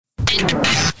What's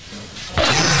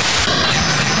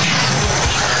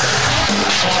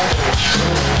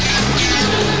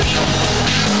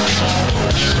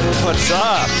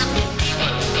up?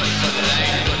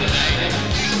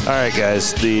 All right,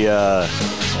 guys. The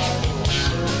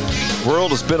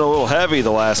world has been a little heavy the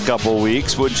last couple of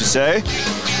weeks, wouldn't you say?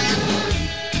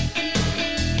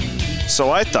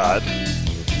 So I thought,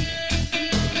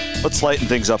 let's lighten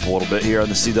things up a little bit here on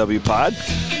the CW Pod.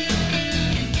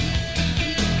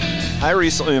 I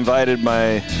recently invited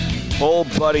my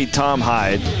old buddy Tom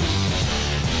Hyde.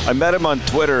 I met him on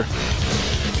Twitter,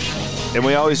 and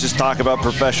we always just talk about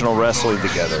professional wrestling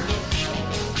together.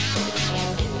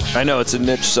 I know it's a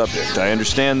niche subject. I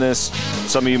understand this.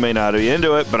 Some of you may not be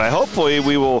into it, but hopefully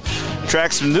we will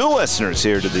attract some new listeners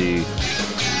here to the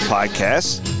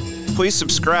podcast. Please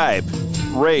subscribe,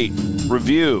 rate,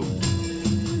 review.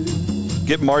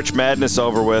 Get March Madness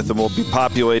over with, and we'll be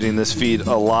populating this feed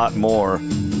a lot more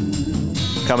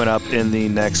coming up in the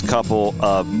next couple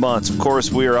of months. Of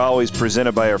course, we are always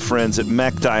presented by our friends at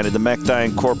Mechdyne and the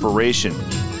Mechdyne Corporation.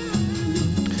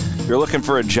 If you're looking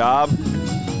for a job,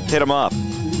 hit them up.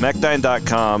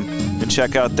 Mechdyne.com and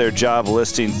check out their job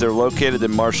listings. They're located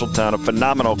in Marshalltown, a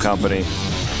phenomenal company.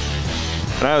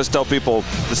 And I always tell people,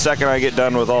 the second I get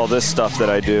done with all this stuff that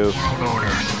I do,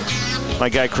 my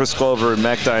guy Chris Clover and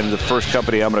Mechdyne is the first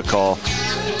company I'm going to call.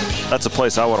 That's a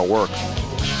place I want to work.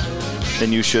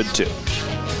 And you should too.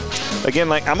 Again,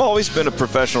 like, I've always been a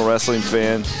professional wrestling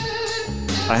fan.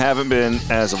 I haven't been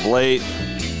as of late.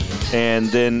 And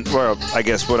then, well, I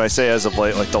guess when I say as of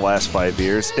late, like the last 5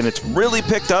 years. And it's really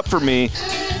picked up for me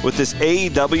with this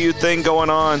AEW thing going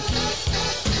on.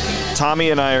 Tommy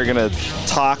and I are going to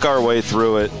talk our way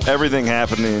through it. Everything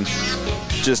happening,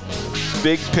 just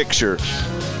big picture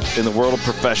in the world of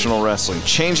professional wrestling.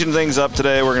 Changing things up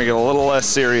today. We're going to get a little less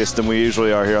serious than we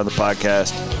usually are here on the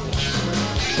podcast.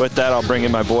 With that, I'll bring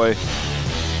in my boy,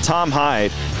 Tom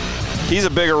Hyde. He's a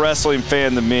bigger wrestling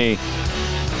fan than me.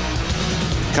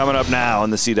 Coming up now on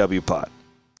the CW Pod.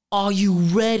 Are you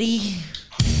ready?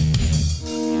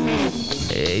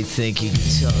 Hey, think you can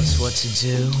tell us what to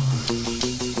do?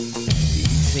 You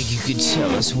think you could tell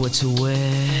us what to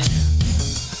wear?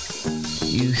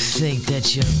 You think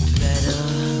that you're better?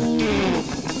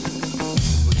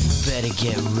 Well, you better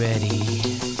get ready.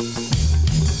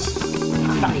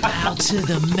 Bow to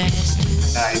the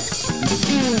masters. Nice.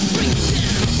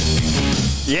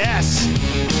 Yes.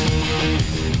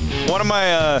 One of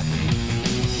my,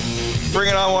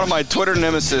 bringing on one of my Twitter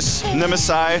nemesi.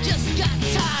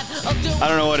 I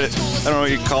don't know what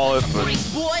you call it, but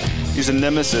he's a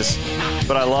nemesis.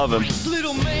 But I love him.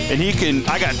 And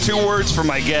I got 2 words for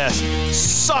my guest.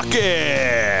 Suck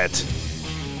it.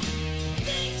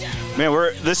 Man,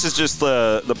 this is just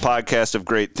the podcast of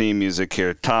great theme music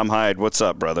here. Tom Hyde, what's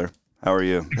up, brother? How are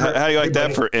you? How do you like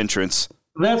that for entrance?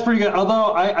 That's pretty good.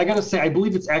 Although I got to say, I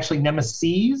believe it's actually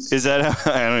Nemesis. Is that?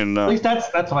 I don't even know. At least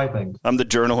that's what I think. I'm the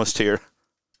journalist here.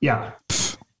 Yeah.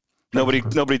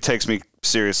 Nobody takes me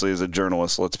seriously as a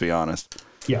journalist. Let's be honest.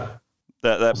 Yeah.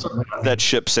 That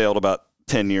ship sailed about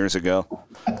 10 years ago.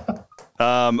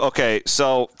 Okay,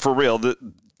 so for real,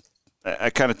 I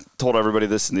kind of told everybody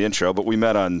this in the intro, but we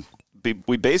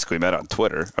basically met on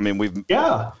Twitter. I mean, we've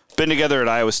been together at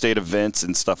Iowa State events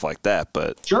and stuff like that,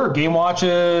 but sure, game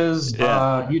watches,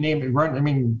 yeah. You name it.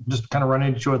 Just kind of run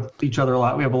into each other a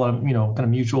lot. We have a lot of, kind of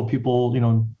mutual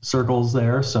people, circles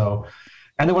there. So,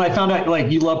 and then when I found out, like,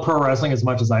 you love pro wrestling as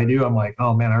much as I do, I'm like,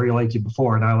 oh man, I already liked you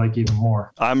before, and I like you even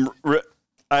more.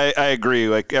 I agree.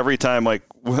 Like, every time, like,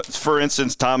 for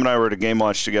instance, Tom and I were at a game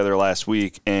watch together last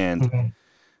week, and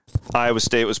Iowa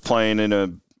State was playing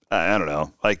in I don't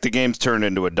know, like, the game's turned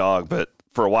into a dog, but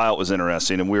for a while it was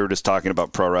interesting, and we were just talking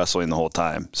about pro wrestling the whole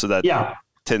time. So that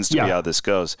tends to be how this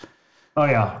goes. Oh,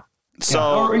 yeah.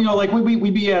 So, or, like, we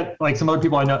be at, like, some other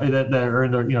people I know that are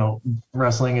into,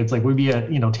 wrestling. It's like we'd be at,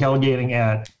 tailgating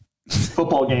at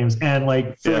football games, and,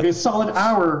 like, for like a solid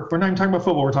hour, we're not even talking about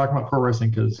football, we're talking about pro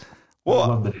wrestling because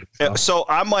so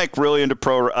I'm, like, really into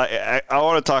pro. I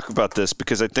want to talk about this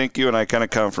because I think you and I kind of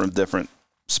come from different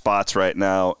spots right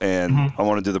now, and I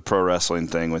want to do the pro wrestling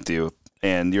thing with you,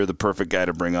 and you're the perfect guy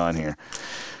to bring on here.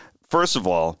 First of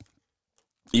all,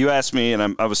 you asked me,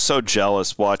 and I was so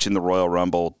jealous watching the Royal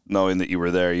Rumble, knowing that you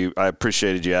were there. I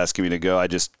appreciated you asking me to go. I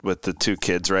just, with the 2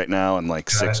 kids right now and like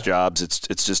 6 jobs,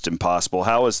 it's just impossible.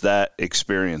 How was that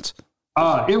experience?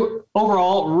 It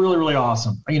overall really, really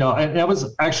awesome. And that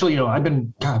was actually, I've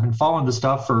been following this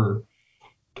stuff for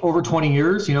over 20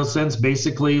 years, since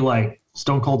basically like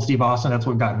Stone Cold Steve Austin. That's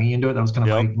what got me into it. That was kind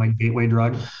of my gateway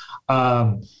drug.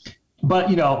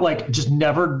 but like just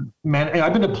never, man. And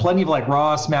I've been to plenty of like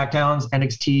Raw, SmackDowns,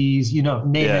 NXTs,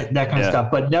 name it, that kind of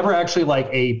stuff, but never actually like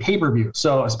a pay-per-view.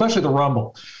 So especially the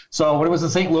Rumble. So when it was in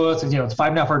St. Louis, it's a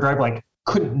 5.5 hour drive, like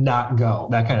couldn't not go,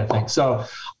 that kind of thing. So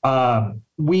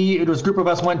it was a group of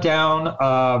us went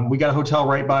down. We got a hotel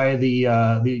right by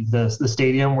the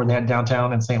stadium where they had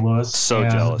downtown in St. Louis. So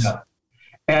jealous.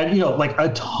 And like a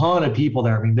ton of people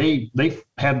there. I mean, they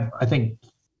had, I think,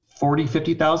 40,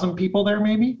 50,000 people there,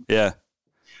 maybe. Yeah.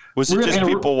 Was it just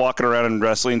people walking around in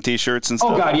wrestling T-shirts and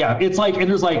stuff? Oh God, yeah. It's like, and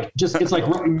there's like it's like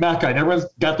Mecca, and everyone's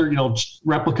got their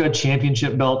replica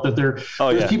championship belt that there's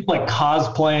people like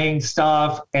cosplaying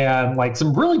stuff, and like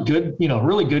some really good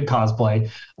cosplay.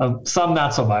 Some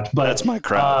not so much, but that's my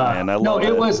crowd, man.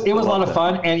 It was a lot of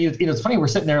fun, and it's funny. We're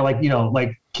sitting there like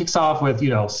kicks off with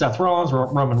Seth Rollins,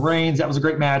 Roman Reigns. That was a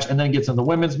great match, and then it gets into the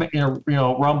women's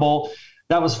Rumble.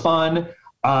 That was fun.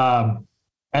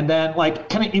 And then like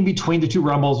kind of in between the two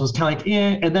Rumbles was kind of like,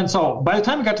 and then so by the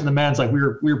time we got to the men's, like we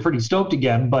were pretty stoked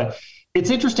again. But it's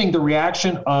interesting the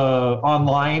reaction of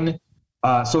online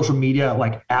social media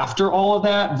like after all of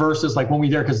that versus like when we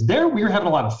were there, because there we were having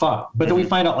a lot of fun. But then we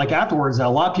find out like afterwards that a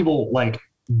lot of people like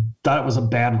thought it was a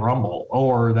bad Rumble,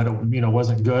 or that it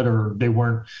wasn't good, or they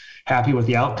weren't happy with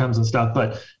the outcomes and stuff.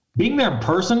 But being there in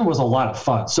person was a lot of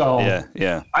fun. So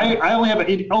yeah. I only have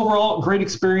an overall great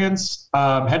experience.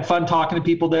 Had fun talking to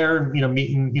people there,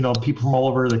 meeting, people from all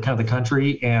over the kind of the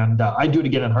country. And I do it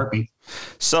again in a heartbeat.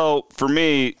 So for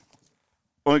me,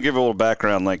 I want to give a little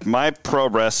background. Like my pro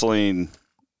wrestling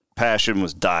passion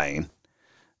was dying.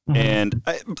 And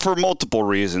for multiple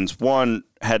reasons. One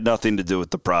had nothing to do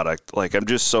with the product. Like I'm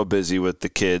just so busy with the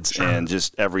kids and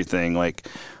just everything. Like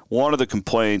one of the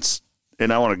complaints,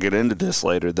 and I want to get into this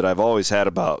later, that I've always had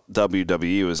about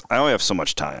WWE is I only have so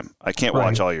much time. I can't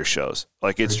watch all your shows.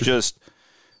 Like it's just,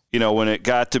 when it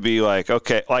got to be like,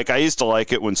 okay, like I used to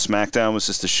like it when SmackDown was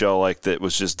just a show like that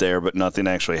was just there, but nothing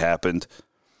actually happened.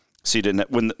 So you didn't,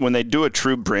 when they do a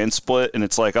true brand split and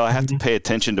it's like, oh, I have to pay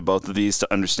attention to both of these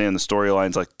to understand the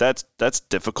storylines. Like that's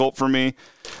difficult for me.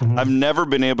 I've never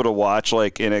been able to watch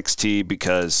like NXT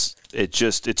because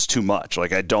it's too much.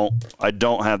 Like I don't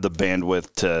have the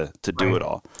bandwidth to do it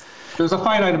all. There's a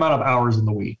finite amount of hours in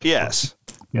the week. Yes.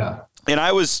 Yeah. And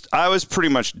I was pretty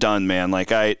much done, man.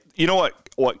 Like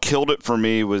what killed it for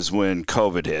me was when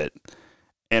COVID hit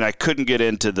and I couldn't get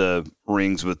into the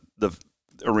rings with the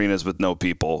arenas with no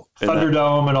people.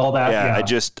 Thunderdome and all that. Yeah.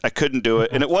 I couldn't do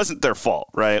it. And it wasn't their fault,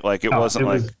 right? Like it wasn't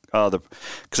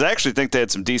because I actually think they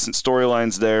had some decent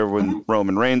storylines there when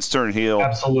Roman Reigns turned heel.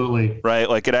 Absolutely. Right.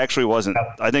 Like it actually wasn't,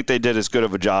 I think they did as good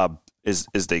of a job as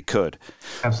they could.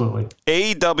 Absolutely.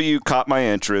 AEW caught my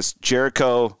interest.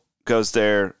 Jericho goes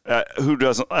there. Who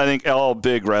doesn't? I think all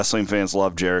big wrestling fans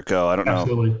love Jericho. I don't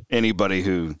know anybody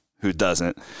who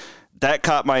doesn't. That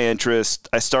caught my interest.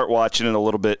 I start watching it a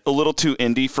little too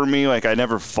indie for me. Like I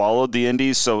never followed the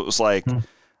indies. So it was like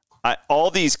all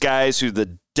these guys who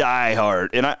the diehard,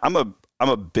 and I'm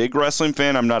a big wrestling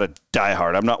fan. I'm not a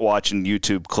diehard. I'm not watching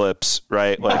YouTube clips,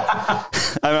 right? Like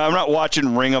I'm not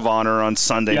watching Ring of Honor on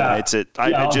Sunday nights.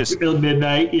 I just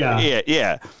midnight.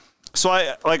 Yeah. So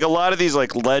I like a lot of these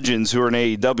like legends who are in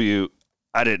AEW.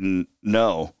 I didn't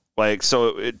know, like,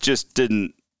 so it just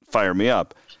didn't fire me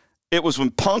up. It was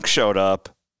when Punk showed up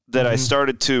that I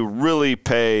started to really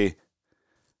pay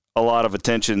a lot of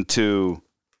attention to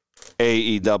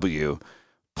AEW.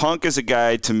 Punk is a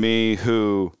guy to me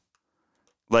who,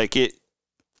 like it,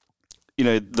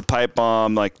 the pipe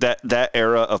bomb, like that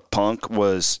era of Punk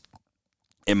was,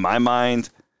 in my mind,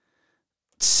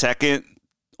 second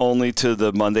only to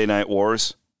the Monday Night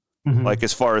Wars. Like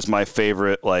as far as my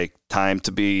favorite like time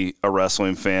to be a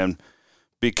wrestling fan.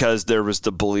 Because there was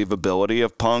the believability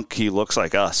of Punk. He looks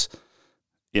like us,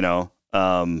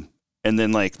 and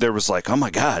then like there was like, oh my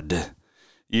God,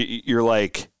 you're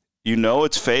like,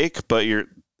 it's fake, but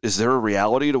is there a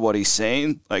reality to what he's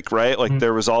saying? Like, right? Like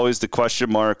there was always the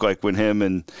question mark, like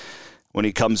when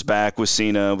he comes back with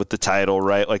Cena with the title,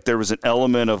 right? Like there was an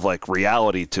element of like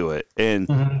reality to it. And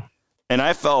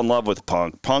I fell in love with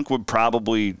Punk. Punk would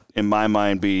probably, in my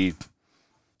mind,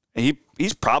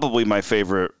 he's probably my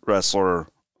favorite wrestler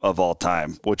of all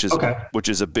time, which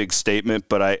is a big statement,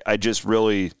 but I just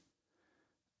really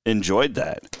enjoyed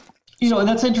that. And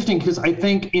that's interesting because I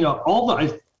think, in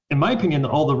my opinion,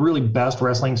 all the really best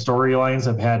wrestling storylines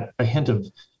have had a hint of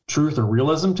truth or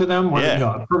realism to them. Where,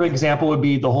 a perfect example would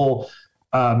be the whole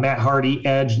Matt Hardy,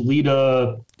 Edge,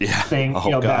 Lita thing.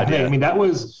 Back then. I mean, that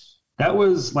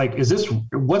was like,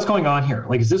 what's going on here?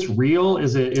 Like, is this real?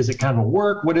 Is it kind of a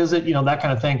work? What is it? That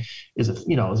kind of thing. Is it, is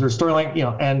there a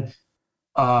storyline,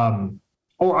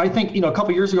 or I think, a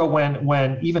couple years ago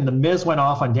when even the Miz went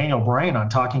off on Daniel Bryan on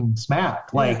Talking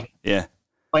Smack, like,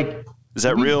 like, is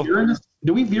that real?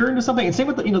 Do we veer into something? And same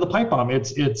with the pipe bomb.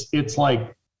 It's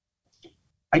like,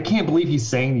 I can't believe he's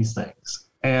saying these things.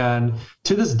 And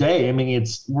to this day, I mean,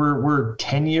 we're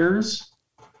 10 years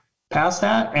past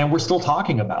that, and we're still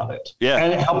talking about it. Yeah.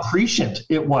 And how prescient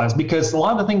it was, because a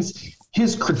lot of the things,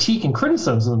 his critique and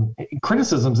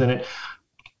criticisms in it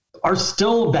are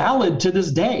still valid to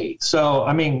this day. So,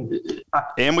 I mean,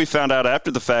 and we found out after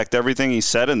the fact, everything he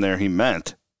said in there, he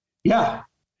meant. Yeah.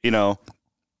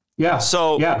 Yeah.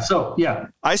 So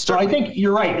I think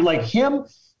you're right. Like him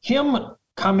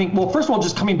coming, well, first of all,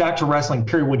 just coming back to wrestling,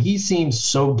 period, when he seems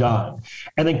so done,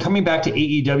 and then coming back to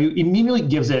AEW immediately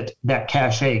gives it that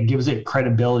cachet, gives it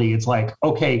credibility. It's like,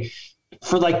 okay,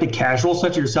 for like the casual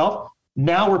such as yourself,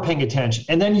 now we're paying attention.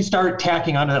 And then you start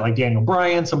tacking onto that, like Daniel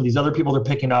Bryan, some of these other people they're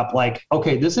picking up, like,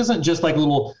 okay, this isn't just like a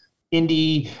little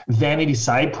indie vanity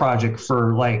side project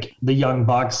for like the Young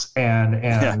Bucks and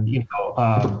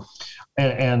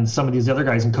some of these other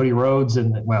guys, and Cody Rhodes,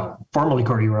 and formerly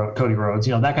Cody Rhodes,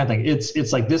 that kind of thing.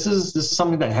 It's like this is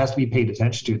something that has to be paid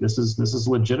attention to. This is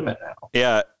legitimate now.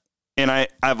 Yeah, and I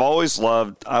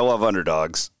love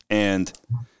underdogs, and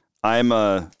I'm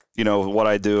what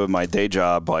I do in my day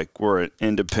job. Like, we're an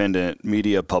independent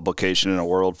media publication in a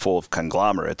world full of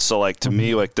conglomerates. So like to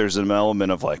me, like there's an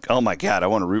element of like, oh my God, I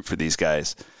want to root for these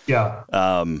guys. Yeah.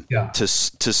 To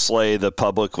slay the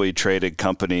publicly traded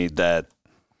company that,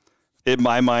 in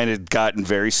my mind, had gotten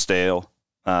very stale,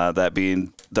 that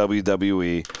being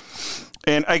WWE.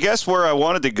 And I guess where I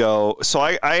wanted to go, so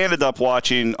I ended up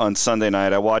watching on Sunday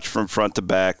night, I watched from front to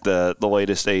back the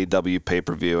latest AEW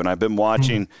pay-per-view, and I've been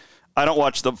watching, I don't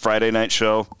watch the Friday night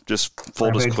show, just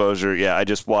full disclosure. Yeah, I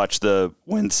just watch the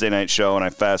Wednesday night show, and I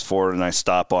fast forward and I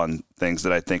stop on things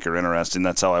that I think are interesting.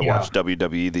 That's how I watch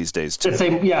WWE these days, too.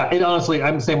 And honestly,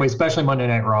 I'm the same way, especially Monday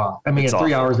Night Raw. I mean, at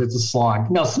 3 hours, it's a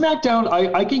slog. Now, SmackDown,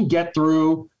 I can get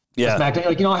through SmackDown.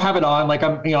 Like, I have it on. Like,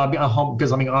 I'm home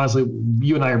because, I mean, honestly,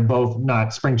 you and I are both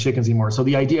not spring chickens anymore. So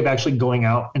the idea of actually going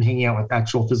out and hanging out with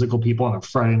actual physical people on a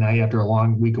Friday night after a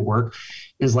long week of work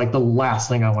is like the last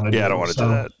thing I want to do. Yeah, I don't want to do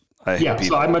that.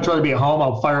 So I'd much rather be at home.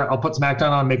 I'll put SmackDown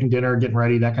on, making dinner, getting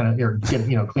ready, that kind of, or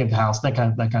clean up the house, that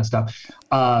kind of stuff.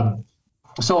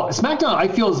 So SmackDown, I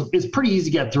feel is pretty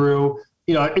easy to get through.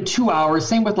 2 hours.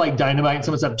 Same with like Dynamite and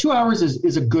some stuff. 2 hours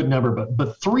is a good number,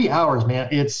 but 3 hours, man,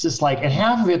 it's just like, and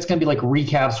half of it's gonna be like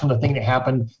recaps from the thing that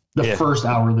happened the first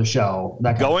hour of the show.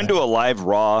 That going to a live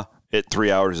Raw at 3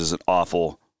 hours isn't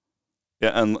awful.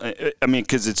 Yeah, and I mean,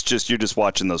 because it's just you're just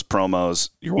watching those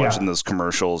promos, you're watching those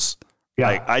commercials. Yeah,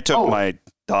 like, I took my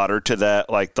daughter to that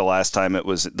like the last time it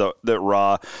was that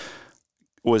Raw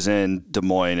was in Des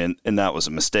Moines, and that was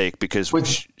a mistake because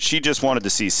she just wanted to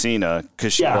see Cena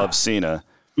because she loves Cena.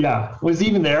 Yeah, was he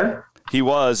even there? He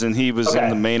was, and he was in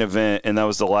the main event, and that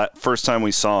was the first time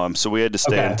we saw him. So we had to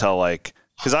stay until like,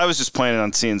 because I was just planning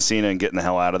on seeing Cena and getting the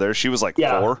hell out of there. She was like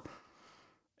 4.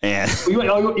 And if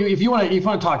you want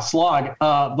to talk slog,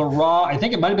 the Raw, I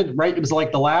think it might have been right. It was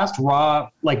like the last Raw,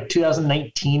 like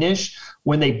 2019-ish,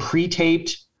 when they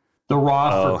pre-taped the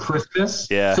Raw for Christmas.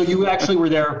 Yeah. So you actually were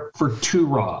there for 2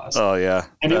 Raws. Oh yeah.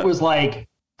 And it was like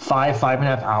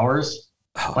 5.5 hours.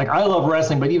 Like, I love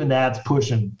wrestling, but even that's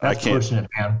pushing. That's pushing it,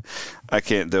 man. I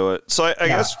can't do it. So I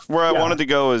guess where I wanted to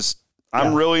go is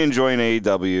I'm really enjoying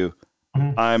AEW.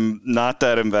 Mm-hmm. I'm not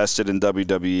that invested in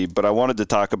WWE, but I wanted to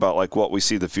talk about like what we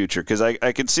see the future, because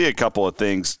I can see a couple of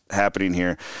things happening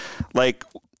here. Like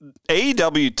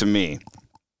AEW to me,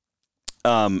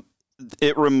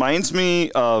 it reminds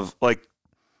me of like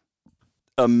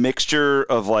a mixture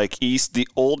of like the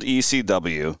old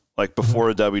ECW, like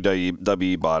before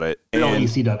WWE bought it, and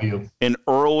ECW, and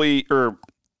early or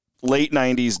late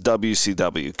 90s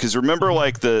WCW. Because remember,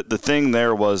 like the thing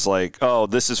there was like, oh,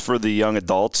 this is for the young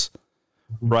adults.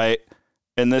 Right.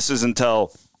 And this is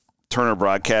until Turner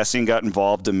Broadcasting got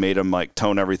involved and made them like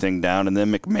tone everything down. And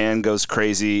then McMahon goes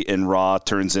crazy and Raw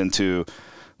turns into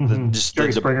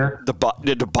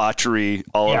the debauchery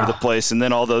all over the place. And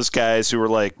then all those guys who were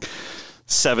like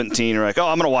 17 are like, oh,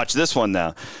 I'm going to watch this one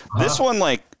now. This one,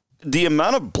 like the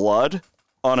amount of blood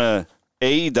on a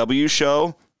AEW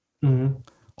show.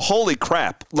 Holy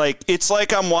crap. Like, it's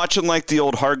like I'm watching like the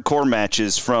old hardcore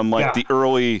matches from like the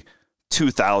early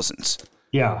 2000s.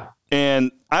 Yeah. And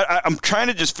I'm trying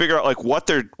to just figure out like what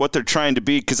they're trying to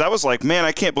be, because I was like, man,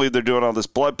 I can't believe they're doing all this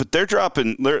blood, but they're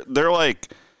dropping,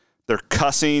 they're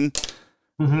cussing,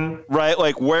 right?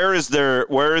 Like, where is their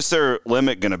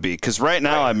limit going to be? Because right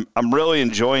now I'm really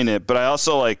enjoying it, but I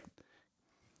also like,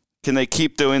 can they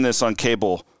keep doing this on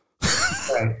cable?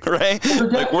 right?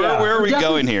 Like, where are we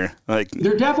going here? Like,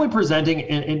 they're definitely presenting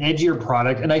an edgier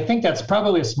product, and I think that's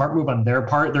probably a smart move on their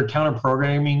part. They're counter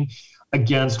programming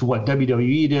against what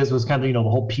WWE did, was kind of, the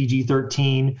whole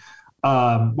PG-13,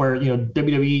 where,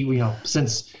 WWE,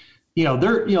 since,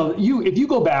 if you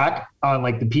go back on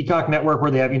like the Peacock network where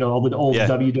they have, all the old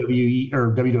WWE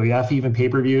or WWF even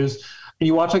pay-per-views, and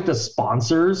you watch like the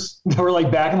sponsors that were like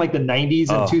back in like the 90s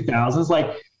and 2000s,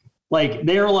 like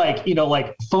they're like,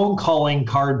 like phone calling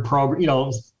card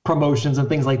promotions and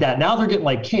things like that. Now they're getting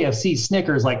like KFC,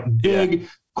 Snickers, like big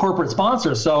corporate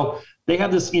sponsors. So they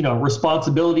have this,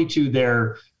 responsibility to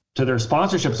their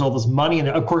sponsorships, all this money, and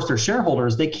of course their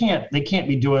shareholders. They can't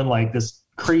be doing like this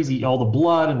crazy, all the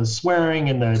blood and the swearing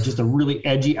and the just a really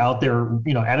edgy out there,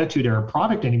 attitude era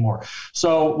product anymore.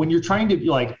 So when you're trying to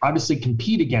like obviously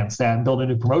compete against that and build a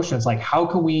new promotion, it's like, how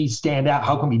can we stand out?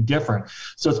 How can we be different?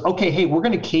 So it's okay. Hey, we're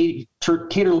going to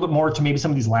cater a little bit more to maybe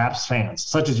some of these lapsed fans,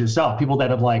 such as yourself, people that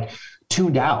have like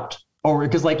tuned out, or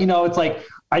because like, it's like,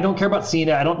 I don't care about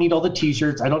Cena. I don't need all the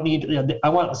T-shirts. I don't need. I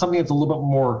want something that's a little bit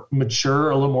more mature,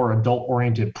 a little more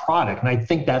adult-oriented product, and I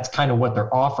think that's kind of what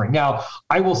they're offering. Now,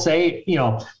 I will say,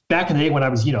 back in the day when I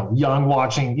was, young,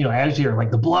 watching, Attitude Era,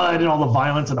 like the blood and all the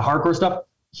violence and the hardcore stuff.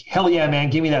 Hell yeah, man,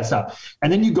 give me that stuff.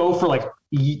 And then you go for like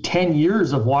 10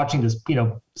 years of watching this, a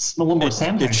little more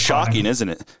Samsung. It's shocking, isn't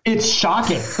it? It's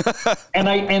shocking. and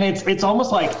it's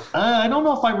almost like, I don't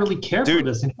know if I really care for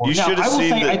this anymore. You now, I will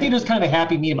say, I think there's kind of a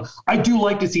happy medium. I do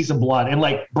like to see some blood. And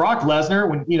like Brock Lesnar,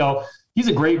 when, he's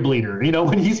a great bleeder,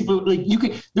 when he's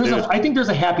like, I think there's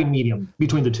a happy medium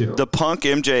between the two. The Punk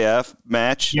MJF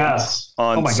match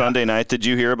on Sunday night. Did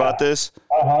you hear about this?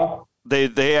 Uh-huh.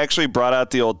 They actually brought out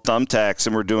the old thumbtacks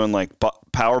and were doing like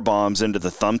power bombs into the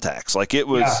thumbtacks. Like it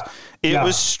was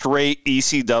straight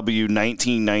ECW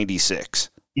 1996.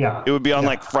 Yeah. It would be on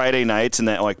like Friday nights in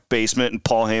that like basement, and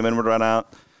Paul Heyman would run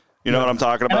out. You know what I'm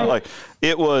talking about? Like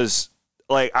it was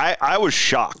like, I was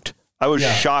shocked. I was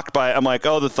shocked by it. I'm like,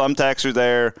 oh, the thumbtacks are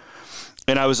there.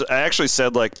 And I actually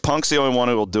said like, Punk's the only one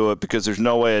who will do it because there's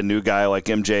no way a new guy like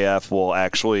MJF will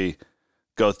actually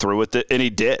go through with it. And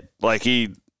he did. Like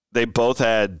they both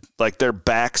had like their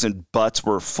backs and butts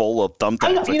were full of thumbtacks.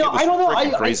 I don't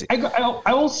know. Crazy.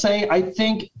 I will say, I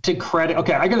think to credit.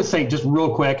 Okay, I got to say just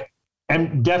real quick, I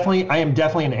am definitely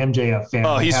an MJF fan.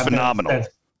 Oh, he's phenomenal.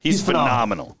 He's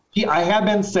phenomenal. I have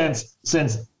been since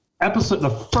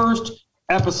the first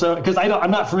episode, because I'm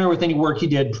not familiar with any work he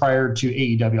did prior to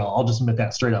AEW. I'll just admit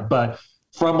that straight up. But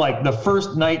from like the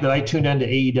first night that I tuned into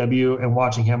AEW and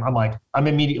watching him, I'm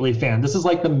immediately a fan. This is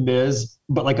like the Miz,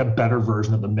 but like a better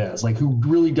version of the Miz, like who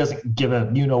really doesn't give a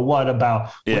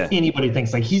about what anybody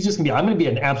thinks. Like he's just I'm gonna be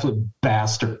an absolute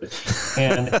bastard,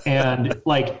 and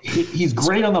like he's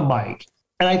great on the mic.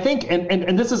 And I think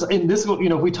and this is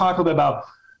we talk a bit about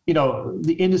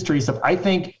the industry stuff. I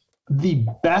think the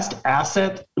best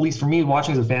asset, at least for me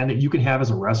watching as a fan, that you can have as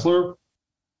a wrestler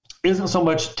isn't so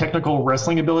much technical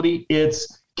wrestling ability.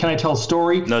 It's, can I tell a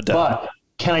story? No doubt. But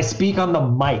can I speak on the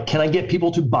mic? Can I get people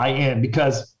to buy in?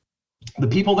 Because the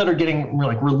people that are getting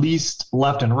like released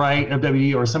left and right of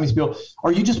WWE, or some of these people,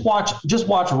 or you just watch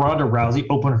Ronda Rousey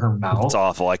open her mouth. It's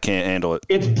awful. I can't handle it.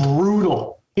 It's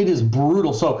brutal. It is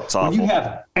brutal. So when you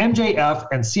have MJF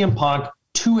and CM Punk,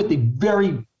 two at the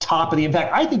very top of the, in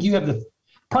fact, I think you have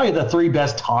probably the three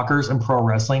best talkers in pro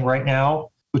wrestling right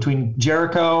now, between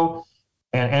Jericho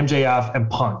and MJF and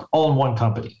Punk, all in one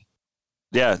company.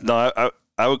 Yeah, no,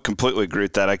 I would completely agree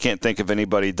with that. I can't think of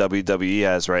anybody WWE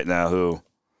has right now who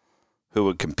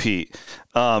would compete.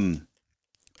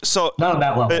 So not on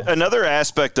that level. Another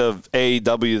aspect of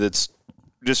AEW that's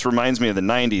just reminds me of the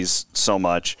 90s so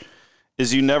much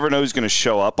is you never know who's going to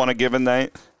show up on a given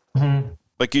night. Mm-hmm.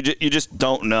 Like you just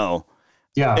don't know.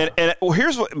 Yeah. And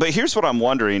here's what I'm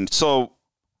wondering. So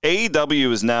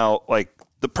AEW is now like,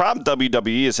 the problem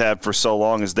WWE has had for so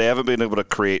long is they haven't been able to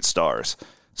create stars.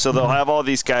 So they'll have all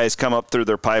these guys come up through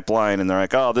their pipeline and they're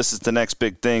like, oh, this is the next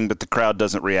big thing, but the crowd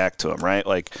doesn't react to them, right?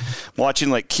 Like watching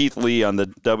like Keith Lee on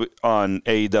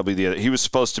AEW, he was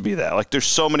supposed to be that. Like there's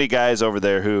so many guys over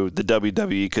there who the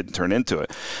WWE couldn't turn into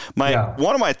it.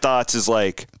 One of my thoughts is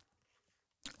like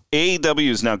AEW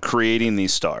is now creating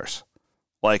these stars,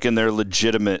 like, and they're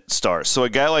legitimate stars. So a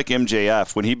guy like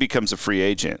MJF, when he becomes a free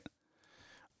agent,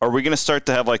 are we going to start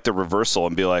to have like the reversal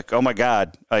and be like, oh my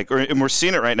God, like, and we're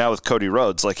seeing it right now with Cody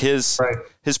Rhodes, like his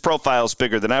profile is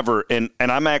bigger than ever. And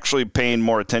I'm actually paying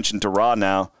more attention to Raw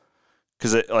now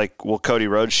because will Cody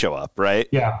Rhodes show up? Right.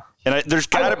 Yeah. And there's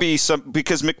got to be some,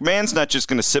 because McMahon's not just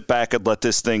going to sit back and let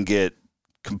this thing get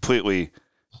completely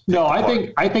No,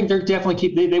 I think they're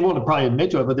definitely they won't probably admit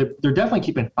to it, but they're definitely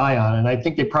keeping an eye on it. And I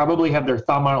think they probably have their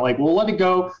thumb on it, like, we'll let it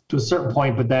go to a certain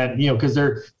point, but then, because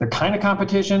they're kind of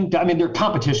competition. I mean, they're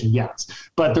competition, yes,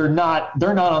 but they're not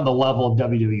on the level of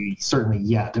WWE certainly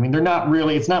yet. I mean, they're not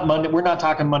really. It's not Monday. We're not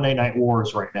talking Monday Night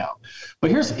Wars right now.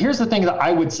 But here's the thing that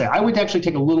I would say. I would actually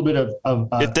take a little bit of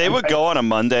if they would go on a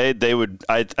Monday, they would.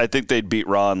 I think they'd beat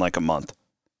Raw in like a month.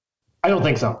 I don't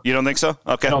think so. You don't think so?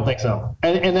 Okay. I don't think so.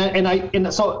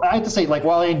 And so I have to say, like,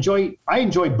 while I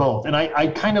enjoy both, and I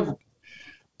kind of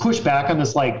push back on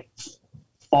this like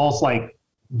false like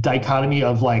dichotomy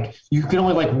of like you can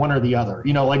only like one or the other.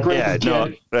 Like growing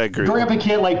up a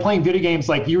kid like playing video games,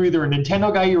 like you're either a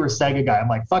Nintendo guy, you're a Sega guy. I'm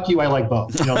like, fuck you, I like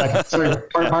both. That's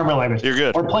part of my language. You're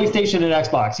good. Or PlayStation and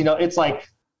Xbox. It's like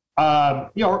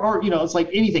it's like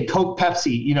anything, Coke,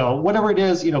 Pepsi, whatever it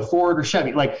is, Ford or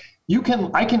Chevy. Like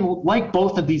I can like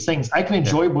both of these things. I can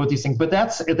enjoy both these things, but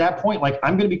that's at that point, like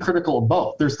I'm going to be critical of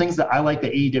both. There's things that I like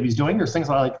that AEW is doing. There's things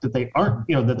I like that they aren't,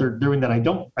 that they're doing that I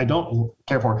don't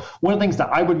care for. One of the things that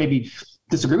I would maybe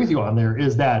disagree with you on there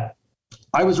is that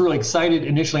I was really excited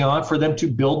initially on for them to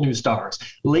build new stars.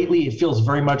 Lately, it feels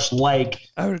very much like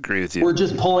I would agree with you. We're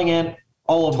just pulling in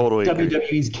all of totally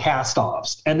WWE's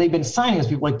cast-offs, and they've been signing as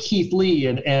people like Keith Lee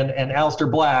and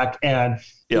Aleister Black and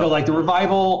like the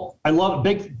Revival. I love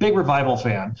big Revival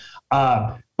fan,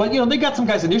 but they got some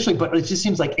guys initially, but it just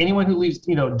seems like anyone who leaves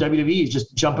WWE is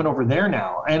just jumping over there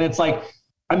now, and it's like,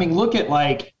 I mean, look at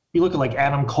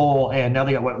Adam Cole, and now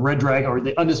they got Red Dragon or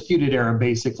the Undisputed Era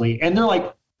basically, and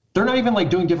they're not even like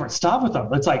doing different stuff with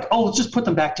them. It's like, oh, let's just put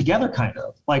them back together, kind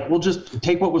of. Like, we'll just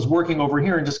take what was working over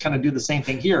here and just kind of do the same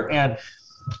thing here. And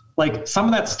like some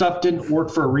of that stuff didn't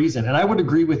work for a reason. And I would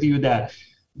agree with you that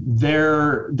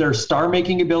their star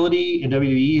making ability in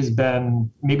WWE has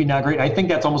been maybe not great. I think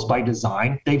that's almost by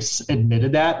design. They've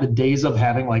admitted that the days of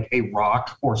having like a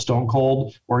Rock or Stone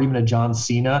Cold or even a John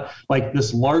Cena, like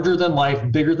this larger than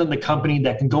life, bigger than the company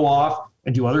that can go off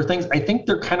and do other things, I think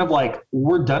they're kind of like,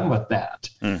 we're done with that.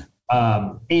 And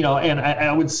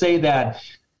I would say that,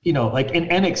 like in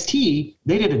NXT,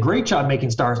 they did a great job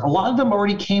making stars. A lot of them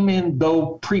already came in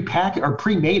though pre-packaged or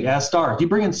pre-made as stars. You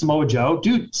bring in Samoa Joe,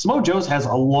 dude. Samoa Joe has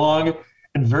a long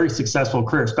and very successful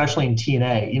career, especially in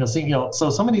TNA.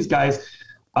 So some of these guys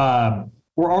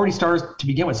were already stars to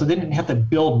begin with, so they didn't have to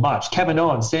build much. Kevin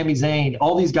Owens, Sami Zayn,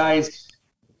 all these guys,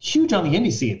 huge on the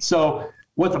indie scene. So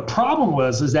what the problem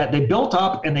was is that they built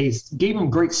up and they gave them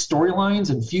great storylines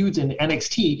and feuds in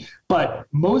NXT, but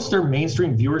most of their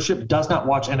mainstream viewership does not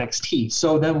watch NXT.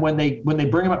 So then when they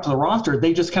bring them up to the roster,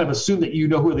 they just kind of assume that you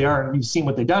know who they are and you've seen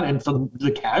what they've done. And for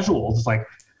the casuals, it's like,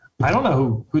 I don't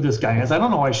know who this guy is. I don't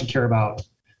know why I should care about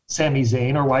Sami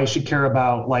Zayn or why I should care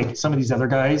about like some of these other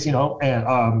guys,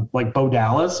 and like Bo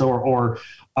Dallas or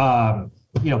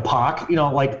Pac.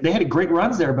 Like they had great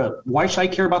runs there, but why should I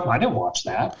care about them? I didn't watch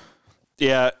that.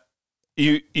 Yeah,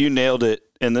 you nailed it.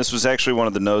 And this was actually one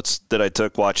of the notes that I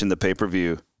took watching the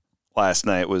pay-per-view last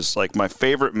night was like my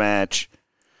favorite match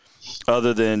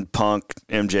other than Punk,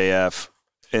 MJF,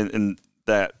 and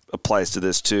that applies to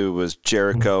this too, was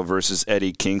Jericho versus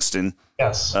Eddie Kingston.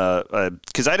 Yes.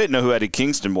 Because I didn't know who Eddie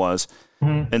Kingston was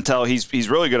until he's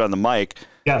really good on the mic.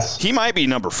 Yes. He might be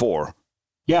number 4.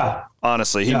 Yeah.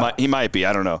 Honestly, he might be.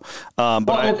 I don't know. And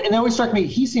it always struck me,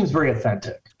 he seems very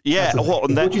authentic. Yeah,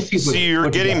 you're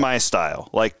getting my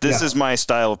style. Like, this is my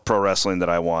style of pro wrestling that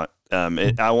I want.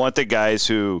 I want the guys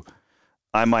who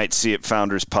I might see at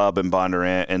Founders Pub in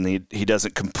Bondurant, and he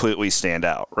doesn't completely stand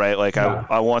out, right? Like,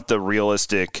 I want the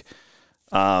realistic.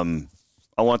 Like,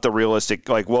 what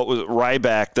was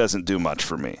Ryback doesn't do much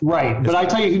for me, right? But I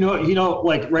tell you,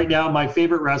 like right now, my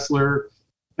favorite wrestler.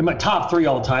 And my top 3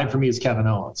 all the time for me is Kevin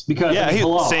Owens because he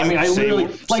literally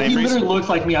looks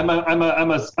like me. I'm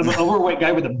an overweight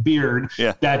guy with a beard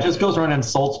that just goes around and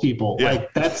insults people. Yeah.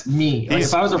 Like that's me. Like,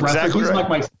 if I was a wrestler, he's like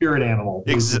my spirit animal.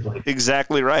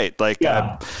 Exactly right. Like,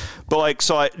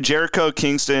 Jericho,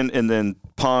 Kingston, and then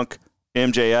Punk,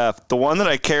 MJF. The one that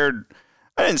I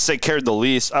didn't say cared the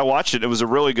least. I watched it. It was a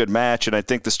really good match, and I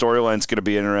think the storyline's going to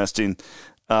be interesting.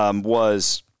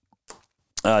 Was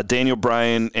Daniel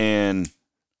Bryan and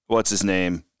what's his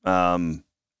name?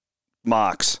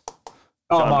 Mox.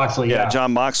 Moxley. Yeah,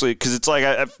 John Moxley. Because it's like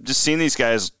I've just seen these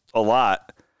guys a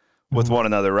lot with one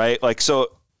another, right? Like,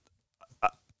 so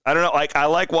I don't know. Like, I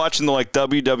like watching the like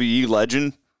WWE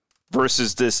legend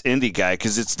versus this indie guy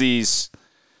because it's these,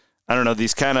 I don't know,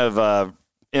 these kind of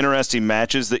interesting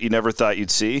matches that you never thought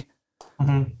you'd see.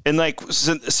 And like,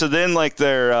 so then like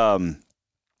their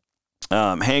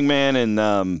Hangman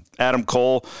and Adam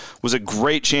Cole was a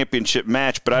great championship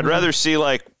match, but I'd rather see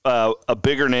like a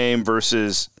bigger name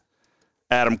versus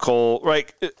Adam Cole,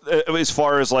 like as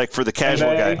far as like for the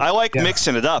casual guy. I like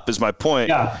mixing it up is my point.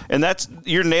 Yeah. And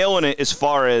you're nailing it as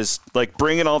far as like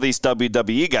bringing all these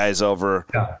WWE guys over.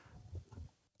 Yeah.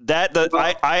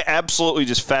 I absolutely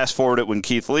just fast forward it when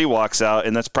Keith Lee walks out,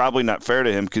 and that's probably not fair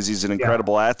to him because he's an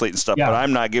incredible athlete and stuff, but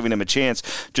I'm not giving him a chance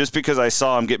just because I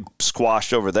saw him get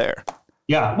squashed over there.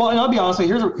 Yeah. Well, and I'll be honest with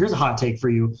you, here's a hot take for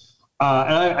you.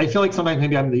 And I feel like sometimes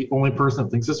maybe I'm the only person that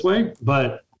thinks this way,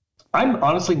 but I'm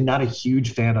honestly not a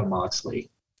huge fan of Moxley.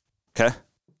 Okay.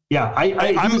 Yeah,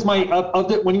 he was my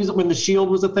when the Shield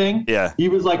was a thing. Yeah, he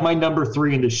was like my number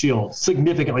 3 in the Shield,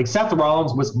 significant. Like Seth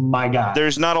Rollins was my guy.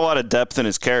 There's not a lot of depth in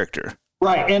his character,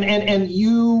 right? And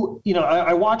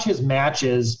I watch his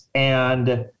matches,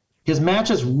 and his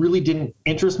matches really didn't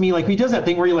interest me. Like he does that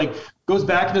thing where he like goes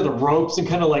back into the ropes and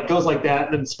kind of like goes like that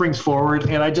and then springs forward,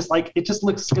 and I just like it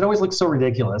always looks so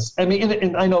ridiculous. I mean,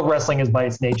 and I know wrestling is by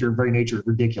its very nature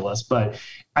ridiculous, but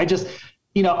I just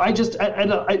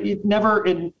never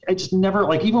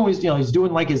like even when he's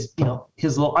doing like his little.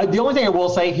 The only thing I will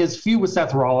say, his feud with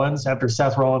Seth Rollins after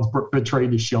Seth Rollins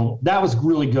betrayed the Shield, that was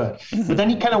really good. But then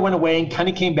he kind of went away and kind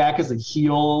of came back as a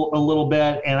heel a little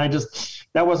bit, and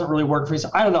that wasn't really working for me. So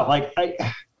I don't know. Like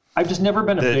I've just never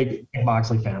been a big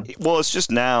Moxley fan. Well, it's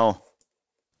just now.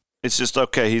 It's just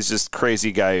okay. He's this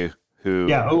crazy guy who.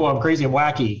 Yeah. Oh, I'm crazy and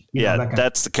wacky.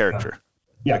 That's the character.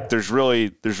 Yeah. Like, there's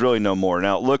really no more.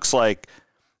 Now it looks like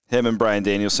him and Bryan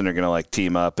Danielson are going to like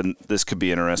team up, and this could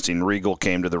be interesting. Regal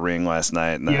came to the ring last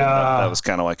night, and that was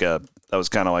kind of like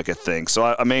a thing.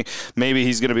 So I mean, maybe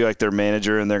he's going to be like their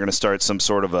manager, and they're going to start some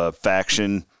sort of a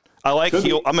faction.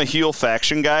 I'm a heel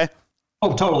faction guy.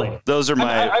 Oh, totally. Those are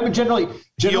my. I'm generally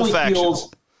heel factions.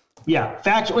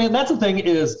 Faction. And that's the thing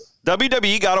is.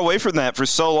 WWE got away from that for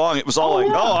so long. It was all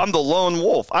I'm the lone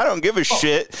wolf. I don't give a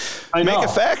shit. Make a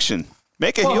faction.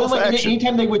 Make a heel faction.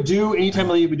 Anytime they would do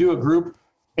a group,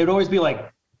 it would always be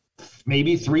like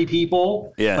maybe 3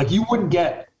 people. Yeah. Like you wouldn't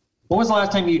get. When was the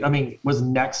last time was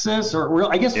Nexus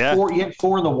or I guess 4? You had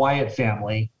 4 in the Wyatt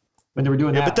family when they were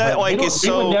doing that. But that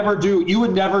you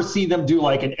would never see them do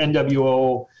like an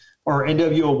NWO or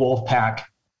NWO Wolfpack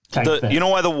type thing. You know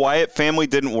why the Wyatt family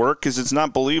didn't work? Because it's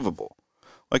not believable.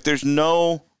 Like there's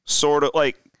no sort of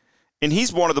like, and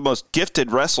he's one of the most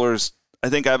gifted wrestlers I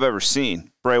think I've ever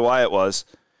seen. Bray Wyatt was,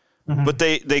 but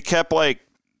they kept like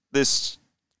this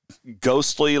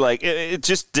ghostly, like it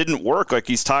just didn't work. Like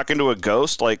he's talking to a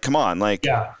ghost. Like, come on, like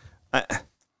I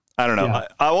don't know. Yeah.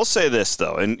 I will say this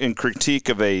though, in critique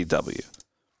of AEW,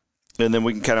 and then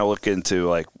we can kind of look into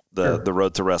like the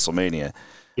road to WrestleMania.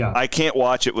 Yeah, I can't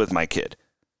watch it with my kid.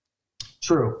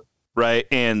 True. Right,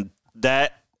 and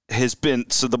that has been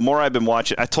so. The more I've been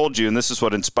watching, I told you, and this is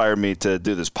what inspired me to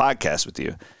do this podcast with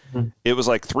you. It was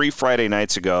like 3 Friday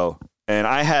nights ago, and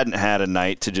I hadn't had a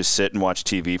night to just sit and watch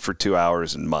TV for 2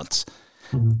 hours in months.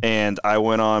 And I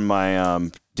went on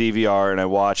my DVR and I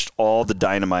watched all the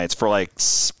Dynamites for like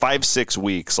 5-6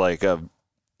 weeks, like of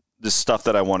the stuff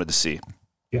that I wanted to see.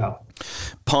 Yeah,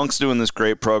 Punk's doing this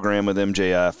great program with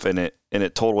MJF, and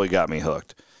it totally got me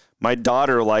hooked. My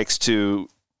daughter likes to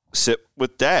sit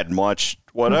with dad and watch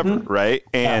whatever, right?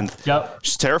 And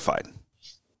she's terrified.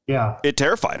 Yeah. It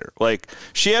terrified her. Like,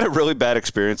 she had a really bad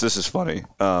experience. This is funny.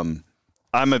 I'm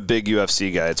a big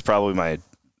UFC guy. It's probably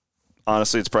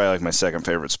like my second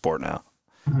favorite sport now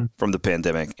from the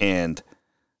pandemic. And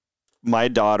my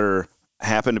daughter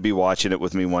happened to be watching it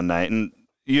with me one night. And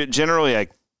generally,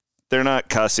 like, they're not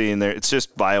cussing. It's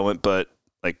just violent, but,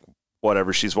 like,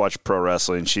 whatever. She's watched pro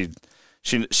wrestling. She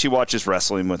watches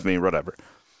wrestling with me, whatever.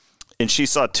 And she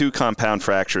saw 2 compound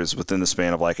fractures within the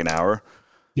span of, like, an hour.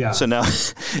 Yeah. So now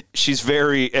she's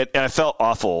and I felt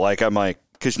awful. Like, I'm like,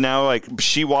 because now, like,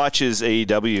 she watches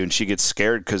AEW and she gets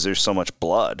scared because there's so much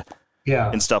blood.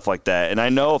 Yeah. And stuff like that. And I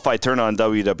know if I turn on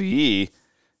WWE,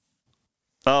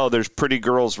 there's pretty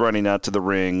girls running out to the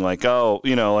ring. Like,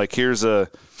 like here's a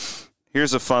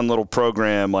fun little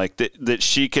program like that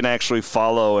she can actually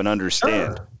follow and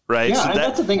understand. Sure. Right. Yeah, so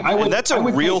that's the thing. That's a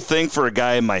real thing for a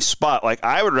guy in my spot. Like,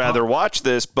 I would rather watch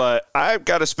this, but I've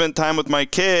got to spend time with my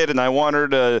kid and I want her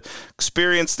to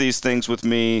experience these things with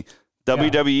me.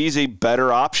 WWE is a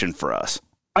better option for us.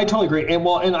 I totally agree.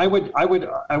 And I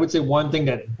would say one thing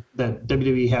that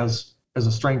WWE has as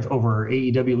a strength over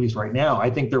AEW, at least right now, I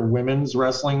think their women's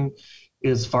wrestling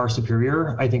is far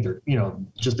superior. I think they're,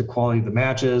 just the quality of the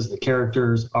matches, the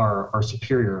characters are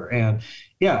superior. And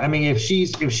yeah, I mean, if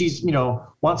she's,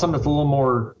 wants something that's a little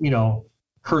more,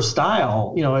 her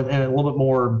style, and a little bit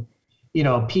more,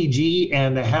 PG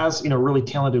and that has, really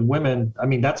talented women, I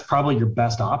mean, that's probably your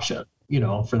best option,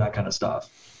 for that kind of stuff.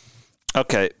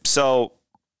 Okay. So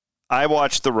I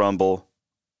watched the Rumble.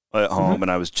 at home,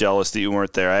 and I was jealous that you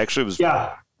weren't there. I actually was.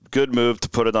 Yeah. Good move to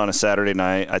put it on a Saturday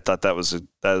night. I thought that was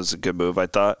a good move. I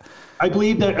thought. I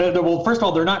believe that. Well, first of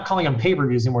all, they're not calling them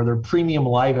pay-per-views anymore. They're premium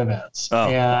live events,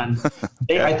 and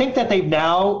I think that they've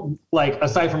now, like,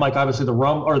 aside from like obviously the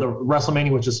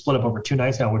WrestleMania, which is split up over 2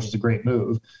 nights now, which is a great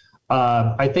move.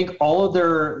 I think all of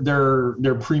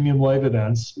their premium live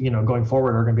events, going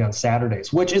forward, are going to be on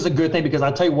Saturdays, which is a good thing because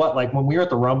I'll tell you what, like when we were at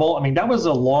the Rumble, I mean that was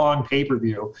a long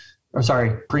pay-per-view. Or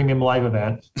sorry, premium live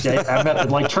event. Okay, I've had to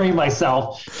like train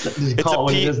myself to call it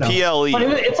what it is now. PLE. But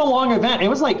it's a long event. It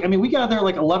was like, I mean, we got there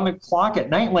like 11 o'clock at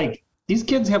night. Like these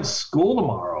kids have school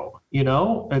tomorrow.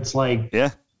 It's like yeah.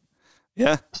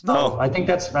 So I think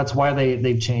that's why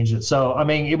they've changed it. So I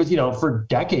mean, it was for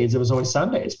decades it was always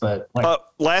Sundays, but like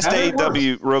last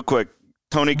AEW real quick.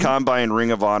 Tony Khan buying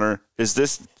Ring of Honor. Is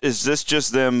this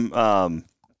just them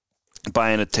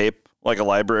buying a tape? Like a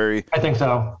library? I think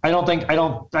so. I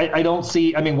don't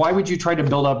see. I mean, why would you try to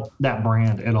build up that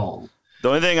brand at all? The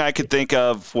only thing I could think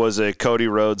of was a Cody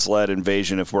Rhodes-led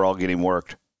invasion if we're all getting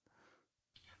worked.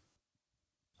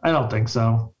 I don't think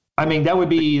so. I mean, that would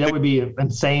be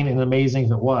insane and amazing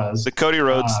if it was. The Cody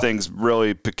Rhodes thing's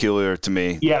really peculiar to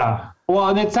me. Yeah. Well,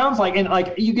 and it sounds like, and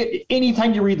like you get,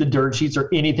 anytime you read the dirt sheets or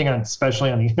anything,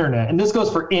 especially on the internet, and this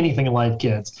goes for anything in life,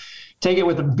 kids,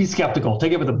 be skeptical.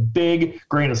 Take it with a big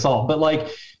grain of salt. But like,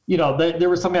 there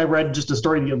was something I read, just a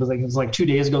story that was like 2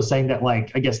 days ago, saying that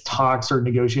like I guess talks or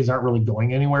negotiations aren't really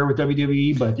going anywhere with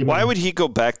WWE. But why would he go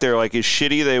back there? Like as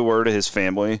shitty they were to his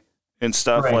family and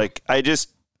stuff. Right. Like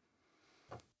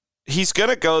he's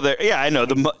gonna go there. Yeah, I know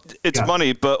it's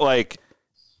money, but like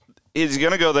he's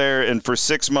gonna go there, and for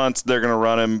 6 months they're gonna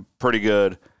run him pretty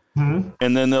good, and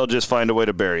then they'll just find a way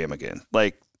to bury him again.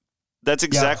 Like. That's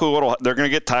exactly what they're going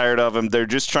to get tired of him. They're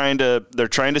just trying to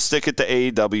stick it to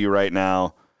AEW right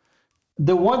now.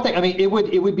 The one thing, I mean, it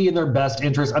would be in their best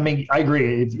interest. I mean, I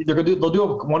agree. If they'll do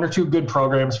 1 or 2 good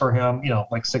programs for him,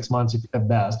 like 6 months at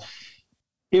best.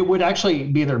 It would actually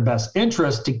be in their best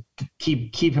interest to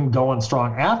keep him going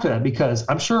strong after that, because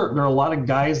I'm sure there are a lot of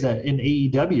guys that in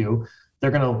AEW,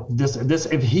 they're going to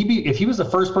if he was the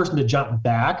first person to jump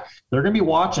back, they're going to be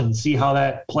watching and see how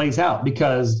that plays out,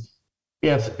 because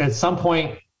if at some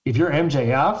point, if you're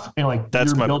MJF and like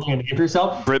you're building a name for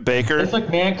yourself, Britt Baker, if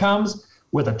McMahon comes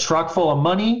with a truck full of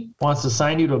money, wants to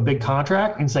sign you to a big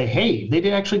contract and say, hey,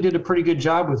 they actually did a pretty good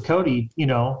job with Cody,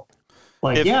 Who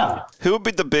would be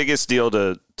the biggest deal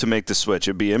to make the switch?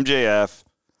 It'd be MJF.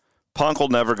 Punk will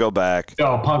never go back.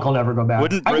 No, Punk will never go back.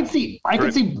 I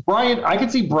could see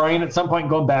Brian at some point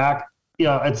going back.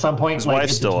 At some point, his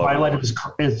wife's still highlight of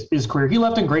his career. He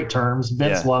left in great terms.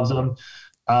 Vince loves him.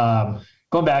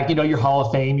 Going back, your Hall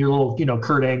of Fame, your little,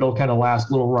 Kurt Angle kind of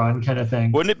last little run kind of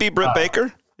thing. Wouldn't it be Britt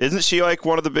Baker? Isn't she like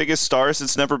one of the biggest stars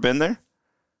that's never been there?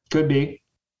 Could be.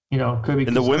 Could be.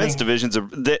 And the women's divisions are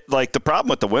like, the problem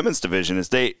with the women's division is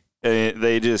they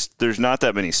just, there's not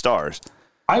that many stars.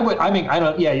 I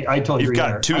totally agree. You've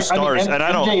got 2 stars, and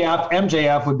I don't.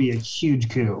 MJF would be a huge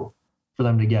coup for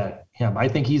them to get him. I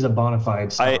think he's a bona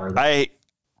fide star. I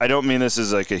don't mean this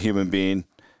as like a human being.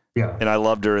 Yeah. And I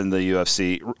loved her in the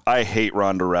UFC. I hate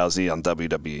Ronda Rousey on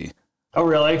WWE. Oh,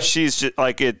 really? She's just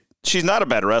like it. She's not a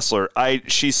bad wrestler.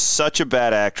 She's such a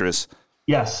bad actress.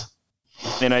 Yes.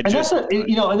 And I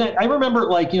remember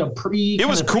it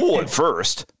was cool at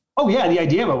first. Oh yeah. The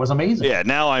idea of it was amazing. Yeah.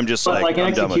 Now I'm just but like in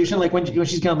execution, like when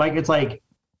she's kind of like, it's like,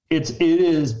 it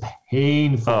is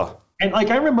painful. Oh. And like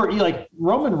I remember,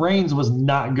 Roman Reigns was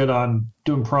not good on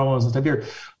doing promos and stuff here.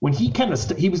 When he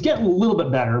he was getting a little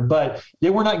bit better, but they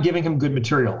were not giving him good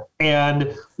material.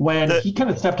 And when he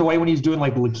kind of stepped away when he was doing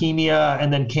like leukemia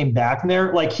and then came back in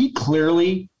there, like he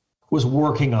clearly was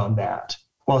working on that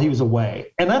while he was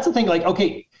away. And that's the thing. Like,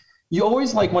 okay, you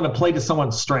always like want to play to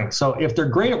someone's strength. So if they're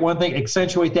great at one thing,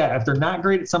 accentuate that. If they're not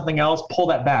great at something else, pull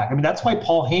that back. I mean, that's why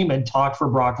Paul Heyman talked for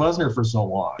Brock Lesnar for so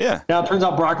long. Yeah. Now it turns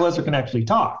out Brock Lesnar can actually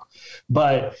talk,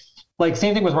 but like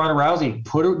same thing with Ronda Rousey.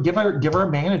 Give her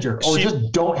a manager, or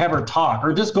just don't have her talk,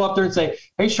 or just go up there and say,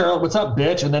 "Hey Charlotte, what's up,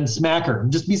 bitch?" and then smack her.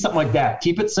 Just be something like that.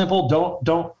 Keep it simple.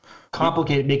 Don't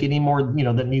complicate it. Make it any more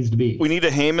that needs to be. We need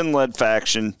a Heyman-led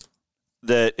faction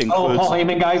that includes Paul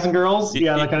Heyman guys and girls.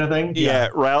 Yeah, that kind of thing. Yeah,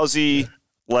 Rousey,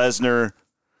 Lesnar,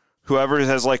 whoever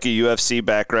has like a UFC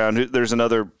background. There's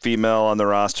another female on the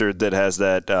roster that has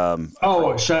that.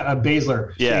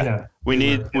 Baszler. Yeah, Shayna.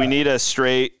 We need a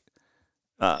straight.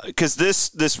 Because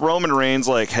this Roman Reigns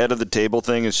like head of the table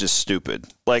thing is just stupid.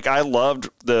 Like I loved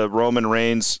the Roman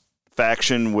Reigns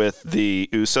faction with the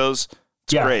Usos.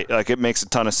 It's great. Like it makes a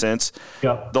ton of sense.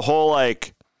 Yeah. The whole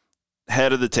like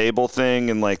head of the table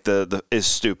thing and like the is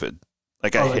stupid.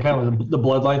 Like kind of the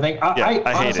bloodline thing.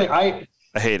 I hate it.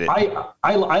 I hate it.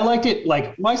 I liked it.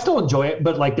 Like, well, I still enjoy it,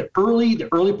 but like the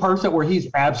early parts that where he's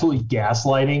absolutely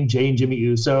gaslighting Jay and Jimmy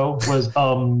Uso was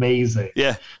amazing.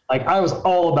 Yeah. Like I was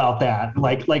all about that.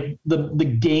 Like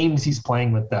the games he's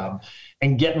playing with them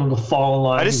and getting them to fall in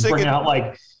line. He's bringing out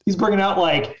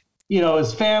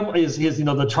his family, his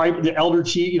the tribe, the elder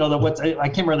chief. I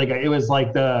can't remember the guy. It was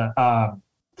like the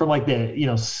from like the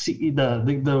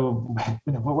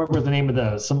what was the name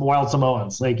of some Wild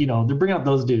Samoans? Like they're bringing out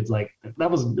those dudes. Like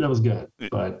that was good.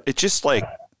 But it's just like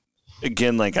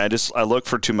again, like I look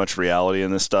for too much reality in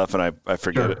this stuff, and I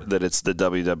forget that it's the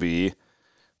WWE.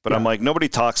 But I'm like, nobody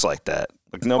talks like that.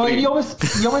 Like nobody. Well, you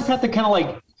always have to kind of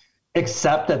like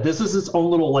accept that this is its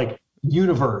own little like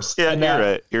universe. Yeah,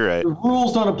 you're right. The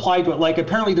rules don't apply to it. Like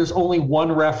apparently, there's only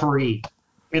one referee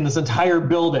in this entire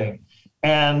building,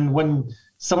 and when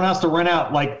someone has to run out,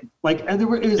 and there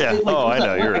was, I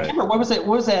know, you're right. I can't remember, what was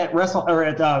that wrestle or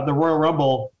at the Royal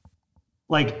Rumble?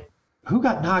 Like, who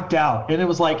got knocked out? And it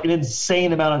was like an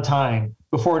insane amount of time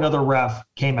before another ref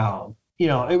came out.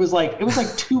 It was like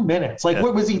 2 minutes. Like,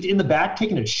 what was he in the back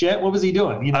taking a shit? What was he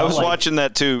doing? I was watching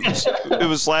that too. It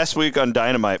was last week on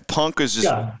Dynamite. Punk was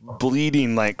just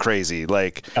bleeding like crazy.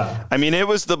 Like, I mean, it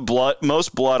was the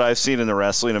most blood I've seen in a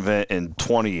wrestling event in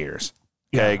 20 years.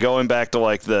 Okay, going back to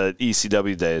like the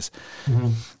ECW days.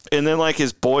 Mm-hmm. And then like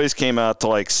his boys came out to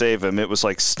like save him. It was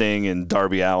like Sting and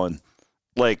Darby Allin.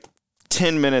 Like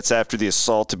 10 minutes after the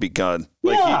assault had begun.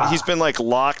 Like he's been like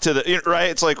locked to the right.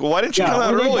 It's like, well, why didn't you come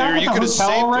out earlier? You could have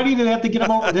saved already. Did they have to get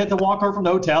him over? They had to walk over from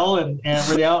the hotel and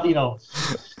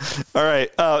All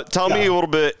right. Tell me a little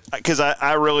bit, because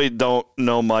I really don't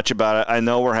know much about it. I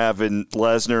know we're having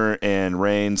Lesnar and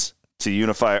Reigns to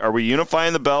unify. Are we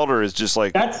unifying the belt, or is just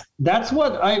like that's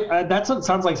what it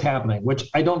sounds like is happening, which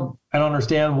I don't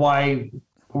understand. Why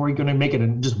are we going to make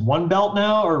it just one belt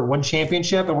now, or one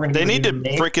championship, and we're going to? They need to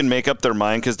freaking make up their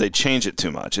mind, because they change it too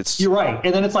much. You're right,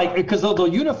 and then it's like, because they'll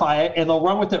unify it and they'll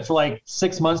run with it for like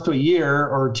 6 months to a year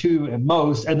or two at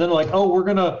most, and then they're like, oh, we're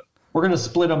gonna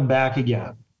split them back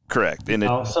again. Correct, and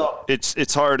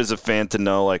it's hard as a fan to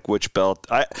know like which belt.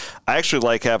 I actually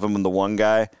like having the one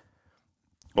guy,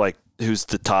 like, who's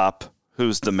the top,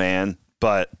 who's the man,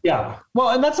 but well,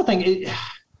 and that's the thing.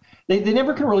 They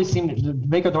never can really seem to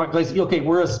make up the right place. Okay,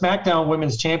 we're a SmackDown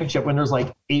Women's Championship when there's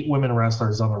like 8 women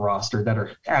wrestlers on the roster that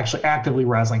are actually actively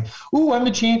wrestling. Ooh, I'm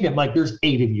the champion. Like, there's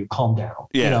 8 of you. Calm down.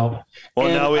 Yeah. Well,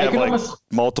 and now we have like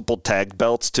multiple tag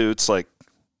belts too. It's like,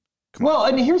 well,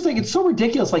 and here's the thing. It's so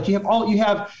ridiculous. Like you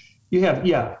have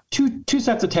two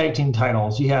sets of tag team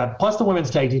titles. You have plus the women's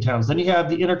tag team titles. Then you have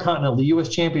the Intercontinental, the U.S.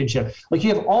 Championship. Like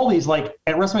you have all these like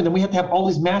at WrestleMania. Then we have to have all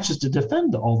these matches to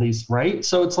defend all these, right?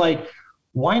 So it's like,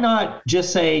 why not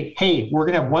just say, hey, we're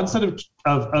gonna have one set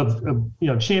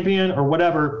of champion or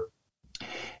whatever,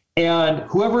 and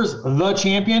whoever's the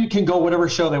champion can go whatever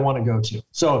show they want to go to.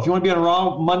 So if you want to be on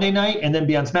Raw Monday night and then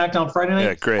be on SmackDown Friday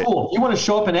night, great. Cool. If you want to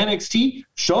show up in NXT,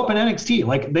 show up in NXT.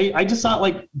 Like I just saw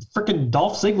like freaking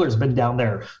Dolph Ziggler's been down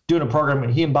there doing a program,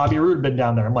 and he and Bobby Roode have been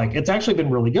down there. I'm like, it's actually been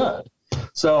really good.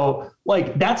 So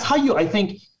like that's how I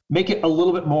think make it a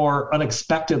little bit more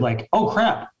unexpected. Like, oh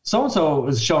crap, so-and-so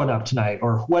is showing up tonight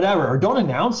or whatever, or don't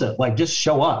announce it. Like just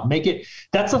show up, make it.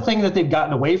 That's the thing that they've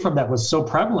gotten away from that was so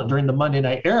prevalent during the Monday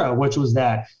Night era, which was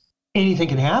that anything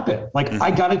can happen. Like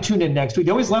I got to tune in next week.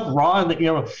 They always left Raw and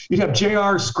you'd have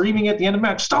JR screaming at the end of the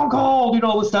match, Stone Cold,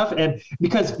 all this stuff. And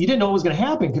because you didn't know what was going to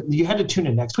happen, you had to tune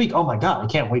in next week. Oh my God, I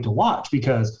can't wait to watch,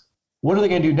 because what are they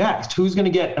going to do next? Who's going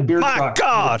to get a beer truck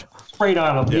sprayed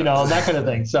on them, that kind of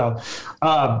thing. So,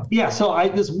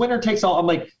 so this winner takes all. I'm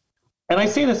like, and I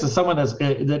say this as someone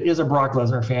that is a Brock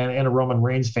Lesnar fan and a Roman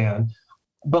Reigns fan,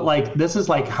 but like, this is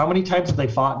like, how many times have they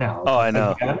fought now? Oh, I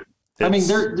know. I mean,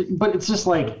 but it's just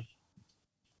like.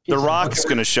 The Rock's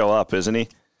going to show up, isn't he?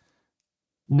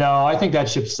 No, I think that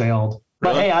ship sailed.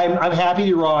 But really? Hey, I'm happy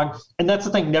you're wrong. And that's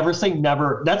the thing. Never say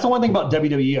never. That's the one thing about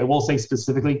WWE. I will say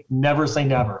specifically, never say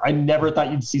never. I never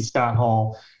thought you'd see Scott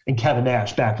Hall and Kevin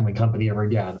Nash back in the company ever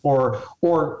again, or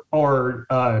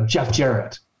Jeff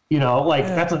Jarrett.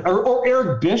 That's or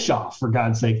Eric Bischoff, for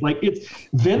God's sake. Like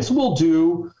Vince will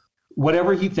do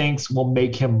whatever he thinks will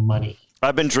make him money.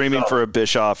 I've been dreaming for a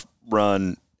Bischoff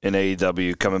run in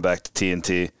AEW coming back to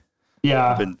TNT.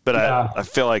 Yeah, I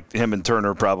feel like him and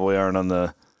Turner probably aren't on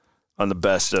the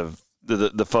best of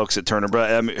the folks at Turner,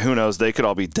 but I mean, who knows? They could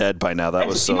all be dead by now. That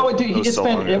was so.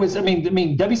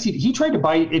 WCW. He tried to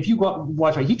buy. If you go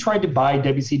watch it, he tried to buy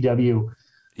WCW.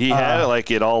 He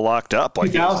had it all locked up,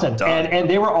 like 2000, and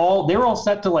they were all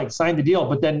set to like sign the deal,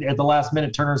 but then at the last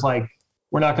minute, Turner's like,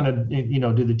 we're not going to,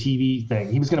 do the TV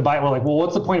thing. He was going to buy it. We're like, well,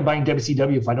 what's the point of buying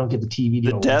WCW if I don't get the TV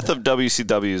deal? The Death of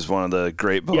WCW is one of the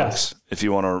great books. Yes. If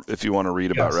you want to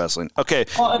read about wrestling. Okay.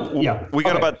 We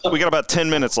got about 10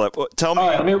 minutes left. Tell me. All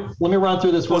right, let me run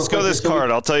through this. Let's go this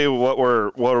card. I'll tell you what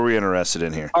are we interested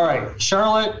in here. All right,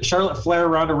 Charlotte Flair,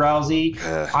 Ronda Rousey.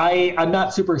 I'm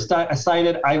not super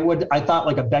excited. I thought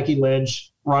like a Becky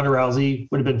Lynch, Ronda Rousey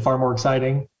would have been far more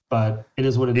exciting, but it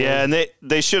is what it is. Yeah, and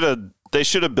they should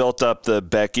have built up the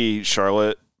Becky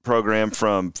Charlotte program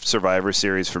from Survivor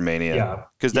Series for Mania.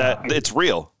 Because it's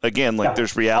real. Again,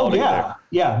 there's reality there.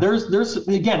 Yeah, there's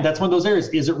again, that's one of those areas.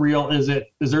 Is it real? Is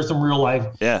there some real life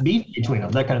beef between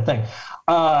them? That kind of thing.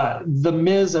 The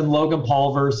Miz and Logan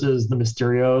Paul versus the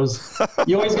Mysterios.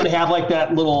 You're always going to have like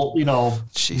that little,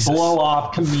 blow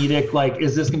off comedic, like,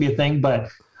 is this going to be a thing? But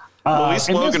at least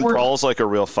Logan Paul's like a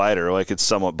real fighter. Like, it's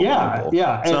somewhat believable.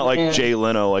 Yeah. It's not like Jay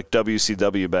Leno, like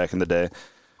WCW back in the day.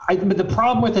 But the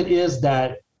problem with it is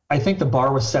that I think the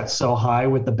bar was set so high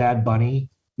with the Bad Bunny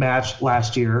match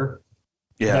last year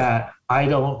that I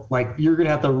don't like. You're gonna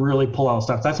have to really pull out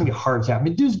stuff. That's gonna be hard to happen. I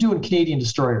mean, dude's doing Canadian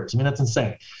Destroyers. I mean, that's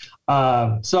insane.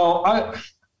 So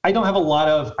I don't have a lot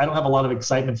of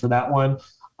excitement for that one.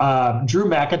 Drew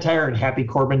McIntyre and Happy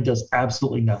Corbin does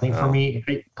absolutely nothing for me.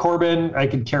 Corbin, I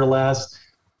could care less.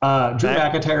 Drew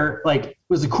McIntyre, like,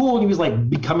 was it cool when he was like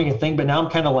becoming a thing, but now I'm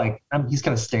kind of like, he's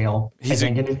kind of stale. He's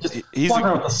walking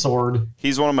around with a sword.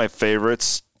 He's one of my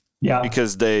favorites. Yeah,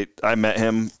 because I met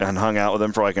him and hung out with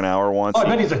him for like an hour once. Oh, I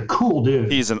bet he's a cool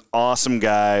dude. He's an awesome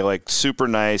guy, like super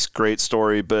nice, great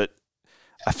story. But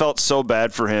I felt so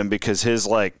bad for him because his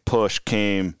like push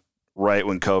came right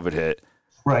when COVID hit.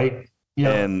 Right. Yeah.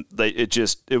 And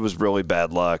it was really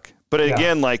bad luck. But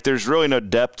again, like, there's really no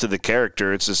depth to the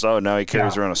character. It's just, now he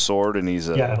carries around a sword and he's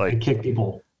he kick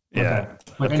people. Yeah.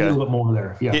 Okay. I need a little bit more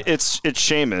there. Yeah. It's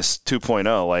Sheamus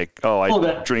 2.0. Like,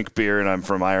 I drink beer and I'm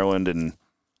from Ireland and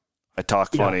I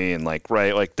talk funny and like,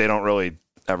 right. Like, they don't really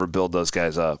ever build those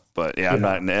guys up, but I'm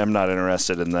not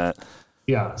interested in that.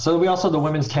 Yeah. So we also have the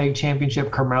women's tag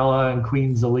championship, Carmella and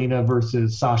Queen Zelina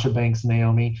versus Sasha Banks and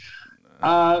Naomi.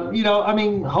 I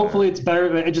mean, hopefully it's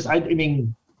better.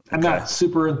 I'm not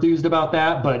super enthused about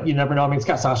that, but you never know. I mean, it's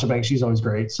got Sasha Banks. She's always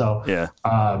great. So, yeah.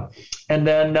 And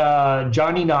then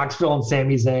Johnny Knoxville and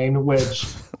Sami Zayn, which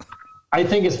I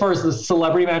think as far as the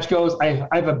celebrity match goes, I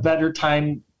have a better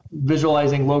time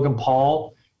visualizing Logan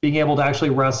Paul being able to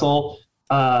actually wrestle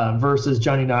versus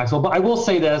Johnny Knoxville. But I will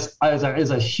say this, as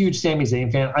a huge Sami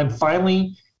Zayn fan, I'm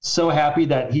finally so happy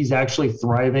that he's actually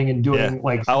thriving and doing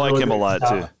I like him a lot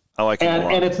too. I like him a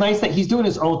lot. And it's nice that he's doing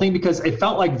his own thing, because it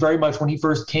felt like very much when he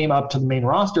first came up to the main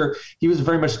roster, he was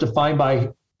very much defined by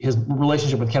his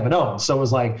relationship with Kevin Owens. So it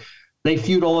was like they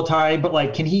feud all the time, but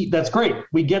like, that's great.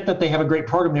 We get that they have a great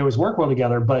program. They always work well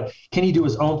together, but can he do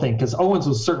his own thing? Because Owens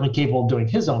was certainly capable of doing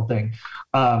his own thing.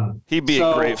 He'd be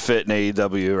a great fit in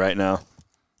AEW right now.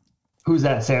 Who's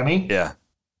that, Sammy? Yeah.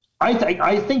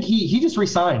 I think he just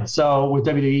resigned. So with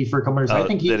WWE for a couple years, I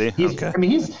think he's okay. I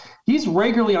mean, he's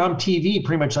regularly on TV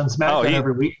pretty much on SmackDown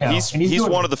every week now. He's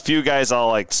one of the few guys I'll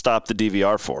like stop the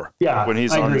DVR for. Yeah. When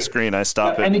he's on the screen, I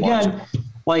stop it. And again,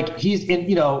 like he's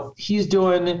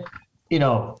doing,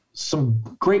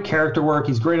 some great character work.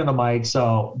 He's great on the mic.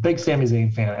 So big Sami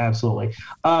Zayn fan. Absolutely.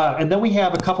 And then we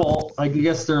have a couple, I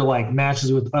guess they're like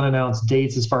matches with unannounced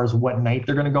dates as far as what night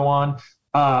they're going to go on.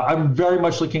 I'm very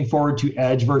much looking forward to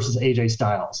Edge versus AJ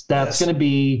Styles. That's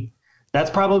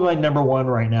probably my number one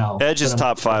right now. Edge is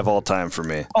top 5 all time for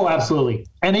me. Oh, absolutely.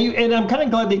 And I'm kind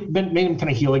of glad they made him kind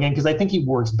of heel again, because I think he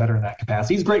works better in that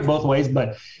capacity. He's great both ways,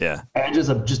 but Edge is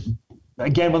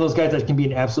again, one of those guys that can be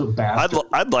an absolute bastard.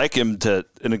 I'd like him to,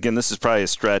 and again, this is probably a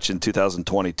stretch in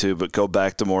 2022, but go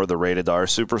back to more of the rated R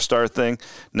superstar thing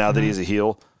now that he's a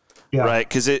heel. Yeah. Right?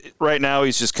 Because right now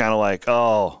he's just kind of like,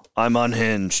 oh, I'm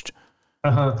unhinged.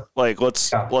 Like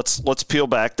let's peel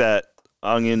back that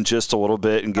onion just a little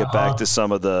bit and get back to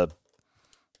some of the,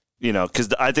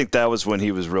 because I think that was when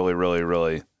he was really, really,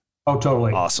 really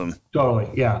totally awesome. Totally,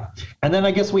 yeah. And then I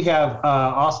guess we have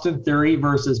Austin Theory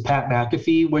versus Pat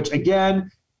McAfee, which again,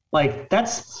 like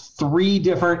that's 3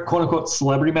 different quote unquote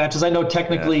celebrity matches. I know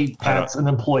technically Pat's an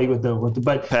employee with the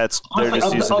but Pat's they're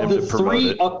just using him to promote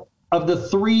it. Of the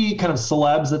 3 kind of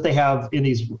celebs that they have in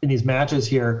these matches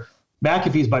here,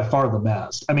 McAfee's by far the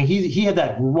best. I mean, he had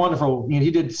that wonderful, he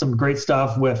did some great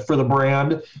stuff for the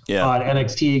brand on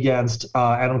NXT against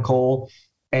Adam Cole,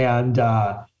 and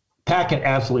Pat can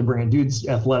absolutely bring it. Dude's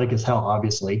athletic as hell,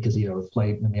 obviously, because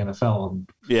played in the NFL.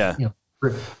 And,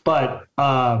 but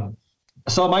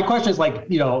So my question is like,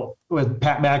 with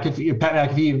Pat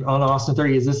McAfee on Austin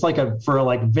 30, is this like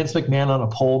for Vince McMahon on a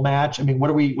pole match? I mean, what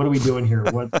are we doing here?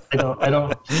 I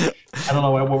don't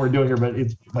know what we're doing here, but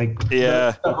it's like,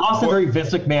 the Austin 30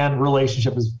 Vince McMahon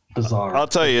relationship is bizarre. I'll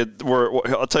tell you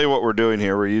what we're doing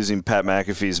here. We're using Pat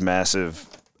McAfee's massive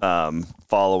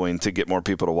following to get more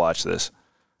people to watch this.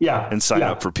 Yeah. And sign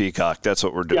up for Peacock. That's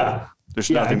what we're doing. Yeah. There's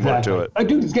nothing more to it. I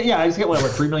just get whatever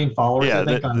 3 million followers. Yeah, I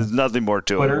think, there's nothing more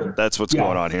to it. That's what's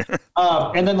going on here.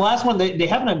 And then the last one, they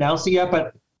haven't announced it yet,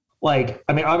 but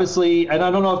obviously, and I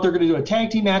don't know if they're going to do a tag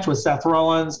team match with Seth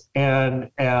Rollins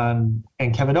and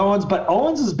Kevin Owens, but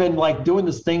Owens has been doing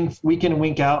this thing week in and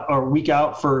week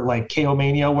out for KO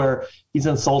Mania, where he's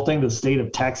insulting the state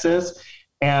of Texas.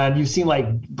 And you've seen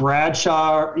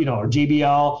Bradshaw, or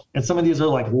JBL, and some of these are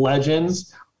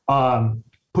legends.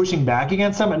 Pushing back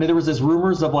against him, and there was this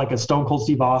rumors of a Stone Cold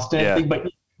Steve Austin thing, but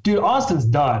dude, Austin's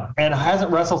done and hasn't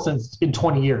wrestled in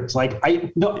 20 years. And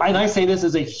I say this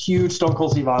as a huge Stone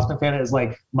Cold Steve Austin fan. Is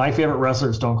my favorite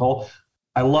wrestler, Stone Cold.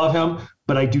 I love him,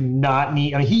 but I do not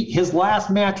need. His last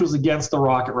match was against The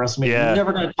Rock at WrestleMania. Yeah. He's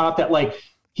never going to top that.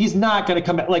 He's not going to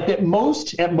come back. At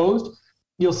most,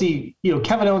 you'll see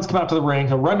Kevin Owens come out to the ring,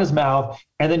 he'll run his mouth,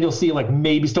 and then you'll see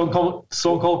maybe Stone Cold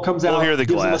comes out, we'll hear the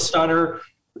gives him a glass. stunner,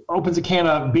 opens a can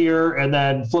of beer, and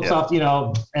then flips off,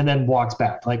 and then walks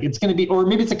back. It's going to be, or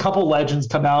maybe it's a couple legends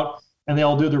come out and they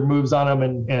all do their moves on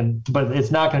him, but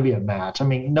it's not going to be a match. I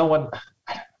mean,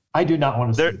 I do not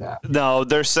want to see that. No,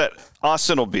 they're set.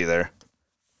 Austin will be there.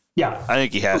 Yeah. I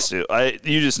think he has to.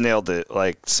 You just nailed it.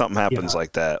 Something happens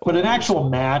like that. But an actual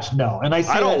match, no. And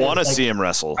I don't want to see him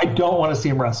wrestle. I don't want to see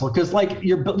him wrestle because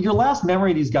your last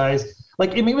memory of these guys,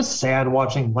 it was sad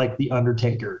watching The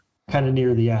Undertaker kind of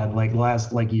near the end,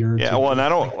 last year or two. Yeah, well, and I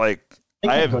don't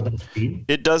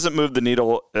it doesn't move the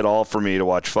needle at all for me to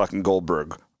watch fucking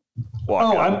Goldberg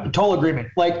walk out. I'm in total agreement.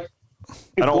 If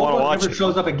I don't want to watch Goldberg it.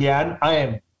 shows up again, I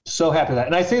am so happy with that.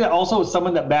 And I say that also as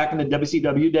someone that back in the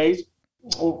WCW days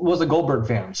was a Goldberg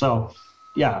fan. So,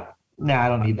 yeah, I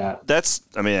don't need that.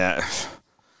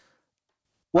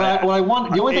 What I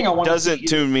want, the only thing I want doesn't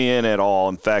tune me in at all.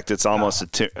 In fact, it's almost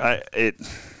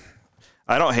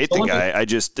I don't hate the guy.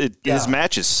 His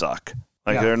matches suck.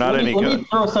 They're not any good. Let me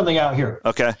throw something out here.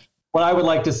 Okay. What I would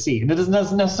like to see, and it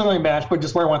doesn't necessarily match, but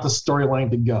just where I want the storyline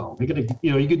to go. You could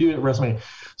do it at WrestleMania.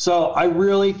 So I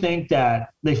really think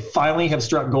that they finally have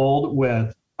struck gold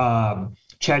with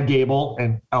Chad Gable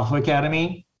and Alpha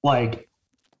Academy.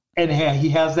 And he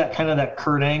has that kind of that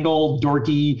Kurt Angle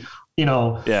dorky,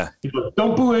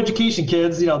 don't boo education,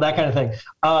 kids, that kind of thing.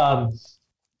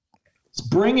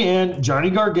 Bring in Johnny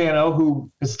Gargano, who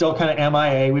is still kind of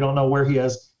MIA. We don't know where he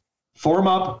is. Form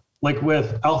up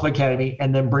with Alpha Academy,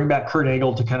 and then bring back Kurt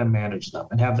Angle to kind of manage them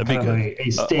and have a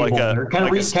stable there. Kind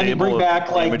of bring back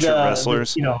amateur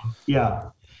wrestlers.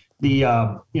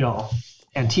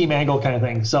 And Team Angle kind of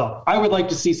thing. So I would like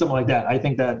to see something like that. I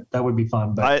think that would be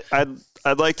fun. But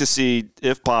I'd like to see,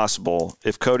 if possible,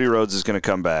 if Cody Rhodes is going to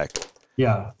come back.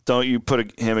 Yeah. Don't you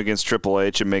put him against Triple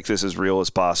H and make this as real as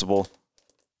possible?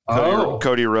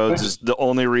 Cody Rhodes is the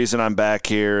only reason I'm back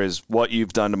here is what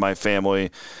you've done to my family.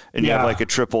 And you have a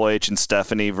Triple H and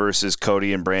Stephanie versus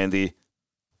Cody and Brandy.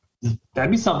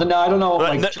 That'd be something. No, I don't know.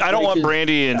 I don't want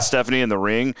Brandy and Stephanie in the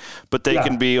ring, but they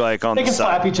can be on the side. They can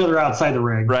slap each other outside the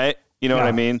ring. Right? You know what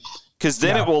I mean? Because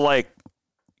then it will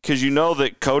because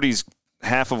that Cody's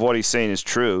half of what he's saying is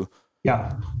true.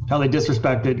 Yeah. How they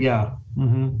disrespected. Yeah.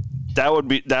 Mm-hmm. That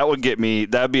would get me.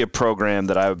 That would be a program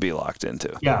that I would be locked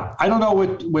into. Yeah, I don't know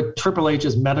what Triple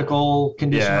H's medical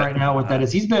condition right now. What that is,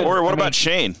 he's been. Or what about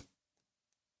Shane?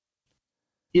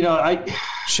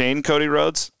 Shane Cody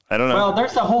Rhodes. I don't know. Well,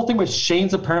 there's the whole thing with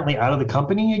Shane's apparently out of the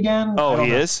company again. Oh,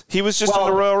 he is. He was just in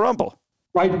the Royal Rumble.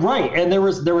 Right. And there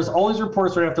was all these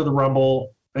reports right after the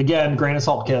Rumble. Again, grain of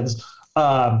salt, kids.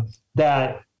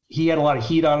 That he had a lot of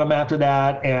heat on him after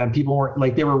that, and people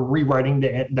weren't they were rewriting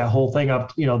that whole thing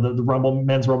up, the Rumble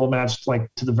men's Rumble match to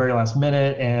the very last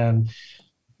minute, and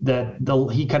that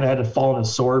he kind of had to fall on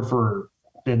his sword for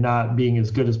it not being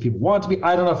as good as people want it to be.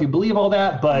 I don't know if you believe all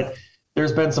that, but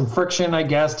there's been some friction, I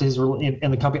guess, to his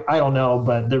in the company. I don't know,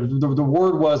 but the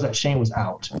word was that Shane was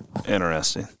out.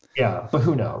 Interesting. Yeah, but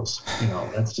who knows?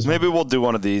 That's just maybe we'll do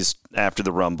one of these after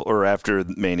the Rumble or after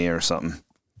Mania or something.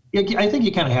 I think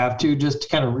you kind of have to just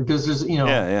kind of because there's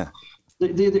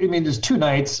there's 2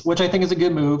 nights, which I think is a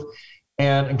good move,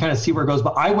 and kind of see where it goes.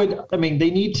 But they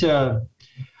need to.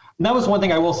 And that was one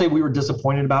thing I will say we were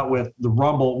disappointed about with the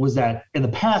Rumble was that in the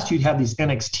past you'd have these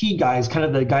NXT guys, kind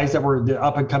of the guys that were the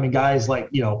up and coming guys,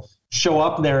 show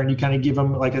up there and you kind of give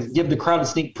them give the crowd a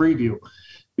sneak preview,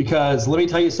 because let me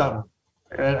tell you something.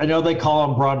 I know they call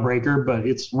him Braun Breaker, but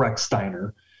it's Rex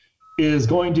Steiner, he's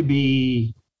going to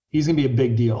be a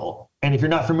big deal. And if you're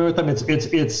not familiar with him,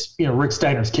 it's Rick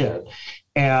Steiner's kid.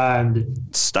 And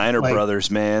Steiner brothers,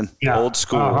 man. Yeah, old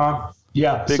school.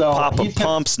 Yeah. Big Papa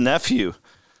Pump's nephew.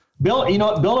 Build him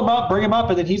up, bring him up,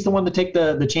 and then he's the one to take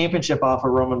the championship off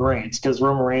of Roman Reigns, because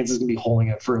Roman Reigns is going to be holding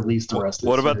it for at least the rest of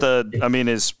What about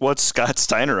what's Scott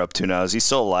Steiner up to now? Is he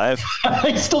still alive?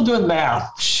 He's still doing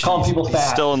math, calling people fat. He's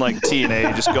still in like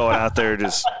TNA, just going out there,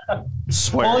 just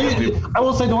swearing at people. I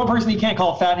will say the one person he can't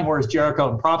call fat anymore is Jericho,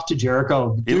 and props to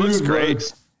Jericho. He looks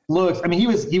great. He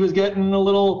was getting a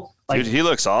little like. Dude, he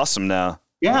looks awesome now.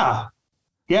 Yeah.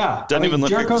 Doesn't even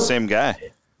look like the same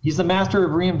guy. He's the master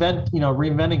of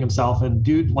reinventing himself, and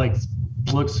dude looks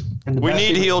in the. We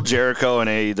need heel Jericho in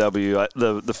AEW.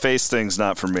 The face thing's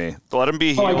not for me. Let him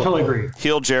be heel. I totally agree.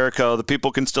 Heel Jericho. The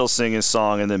people can still sing his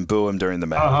song and then boo him during the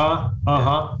match.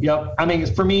 Yep. I mean,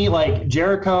 for me, like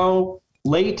Jericho,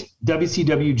 late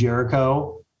WCW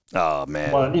Jericho. Oh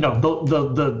man. Well,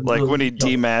 when he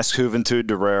demasked Juventud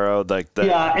Guerrero, like that.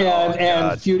 Yeah,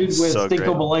 and feuded with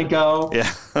Stinko Malenko.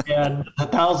 Yeah. And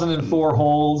 1,004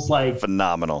 holes, like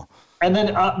phenomenal. And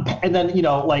then obviously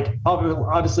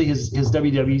his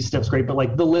WWE stuff's great, but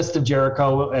like the list of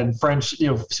Jericho and French,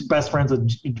 best friends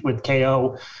with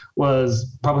KO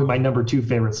was probably my number 2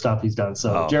 favorite stuff he's done.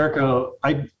 So Jericho,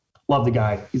 I love the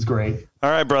guy. He's great. All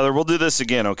right, brother. We'll do this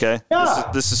again, okay? Yeah.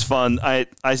 This is fun. I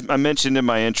mentioned in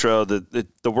my intro that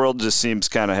the world just seems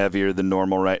kind of heavier than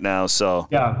normal right now. So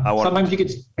yeah, sometimes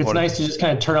it's nice to just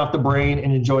kind of turn off the brain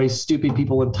and enjoy stupid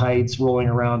people in tights rolling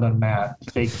around on a mat.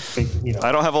 Fake.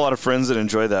 I don't have a lot of friends that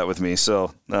enjoy that with me,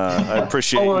 so I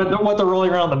appreciate. What the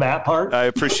rolling around the mat part? I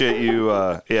appreciate you.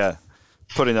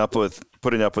 Putting up with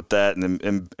that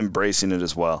and embracing it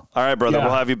as well. All right, brother. Yeah.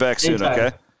 We'll have you back soon. Anytime.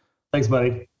 Okay. Thanks,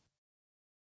 buddy.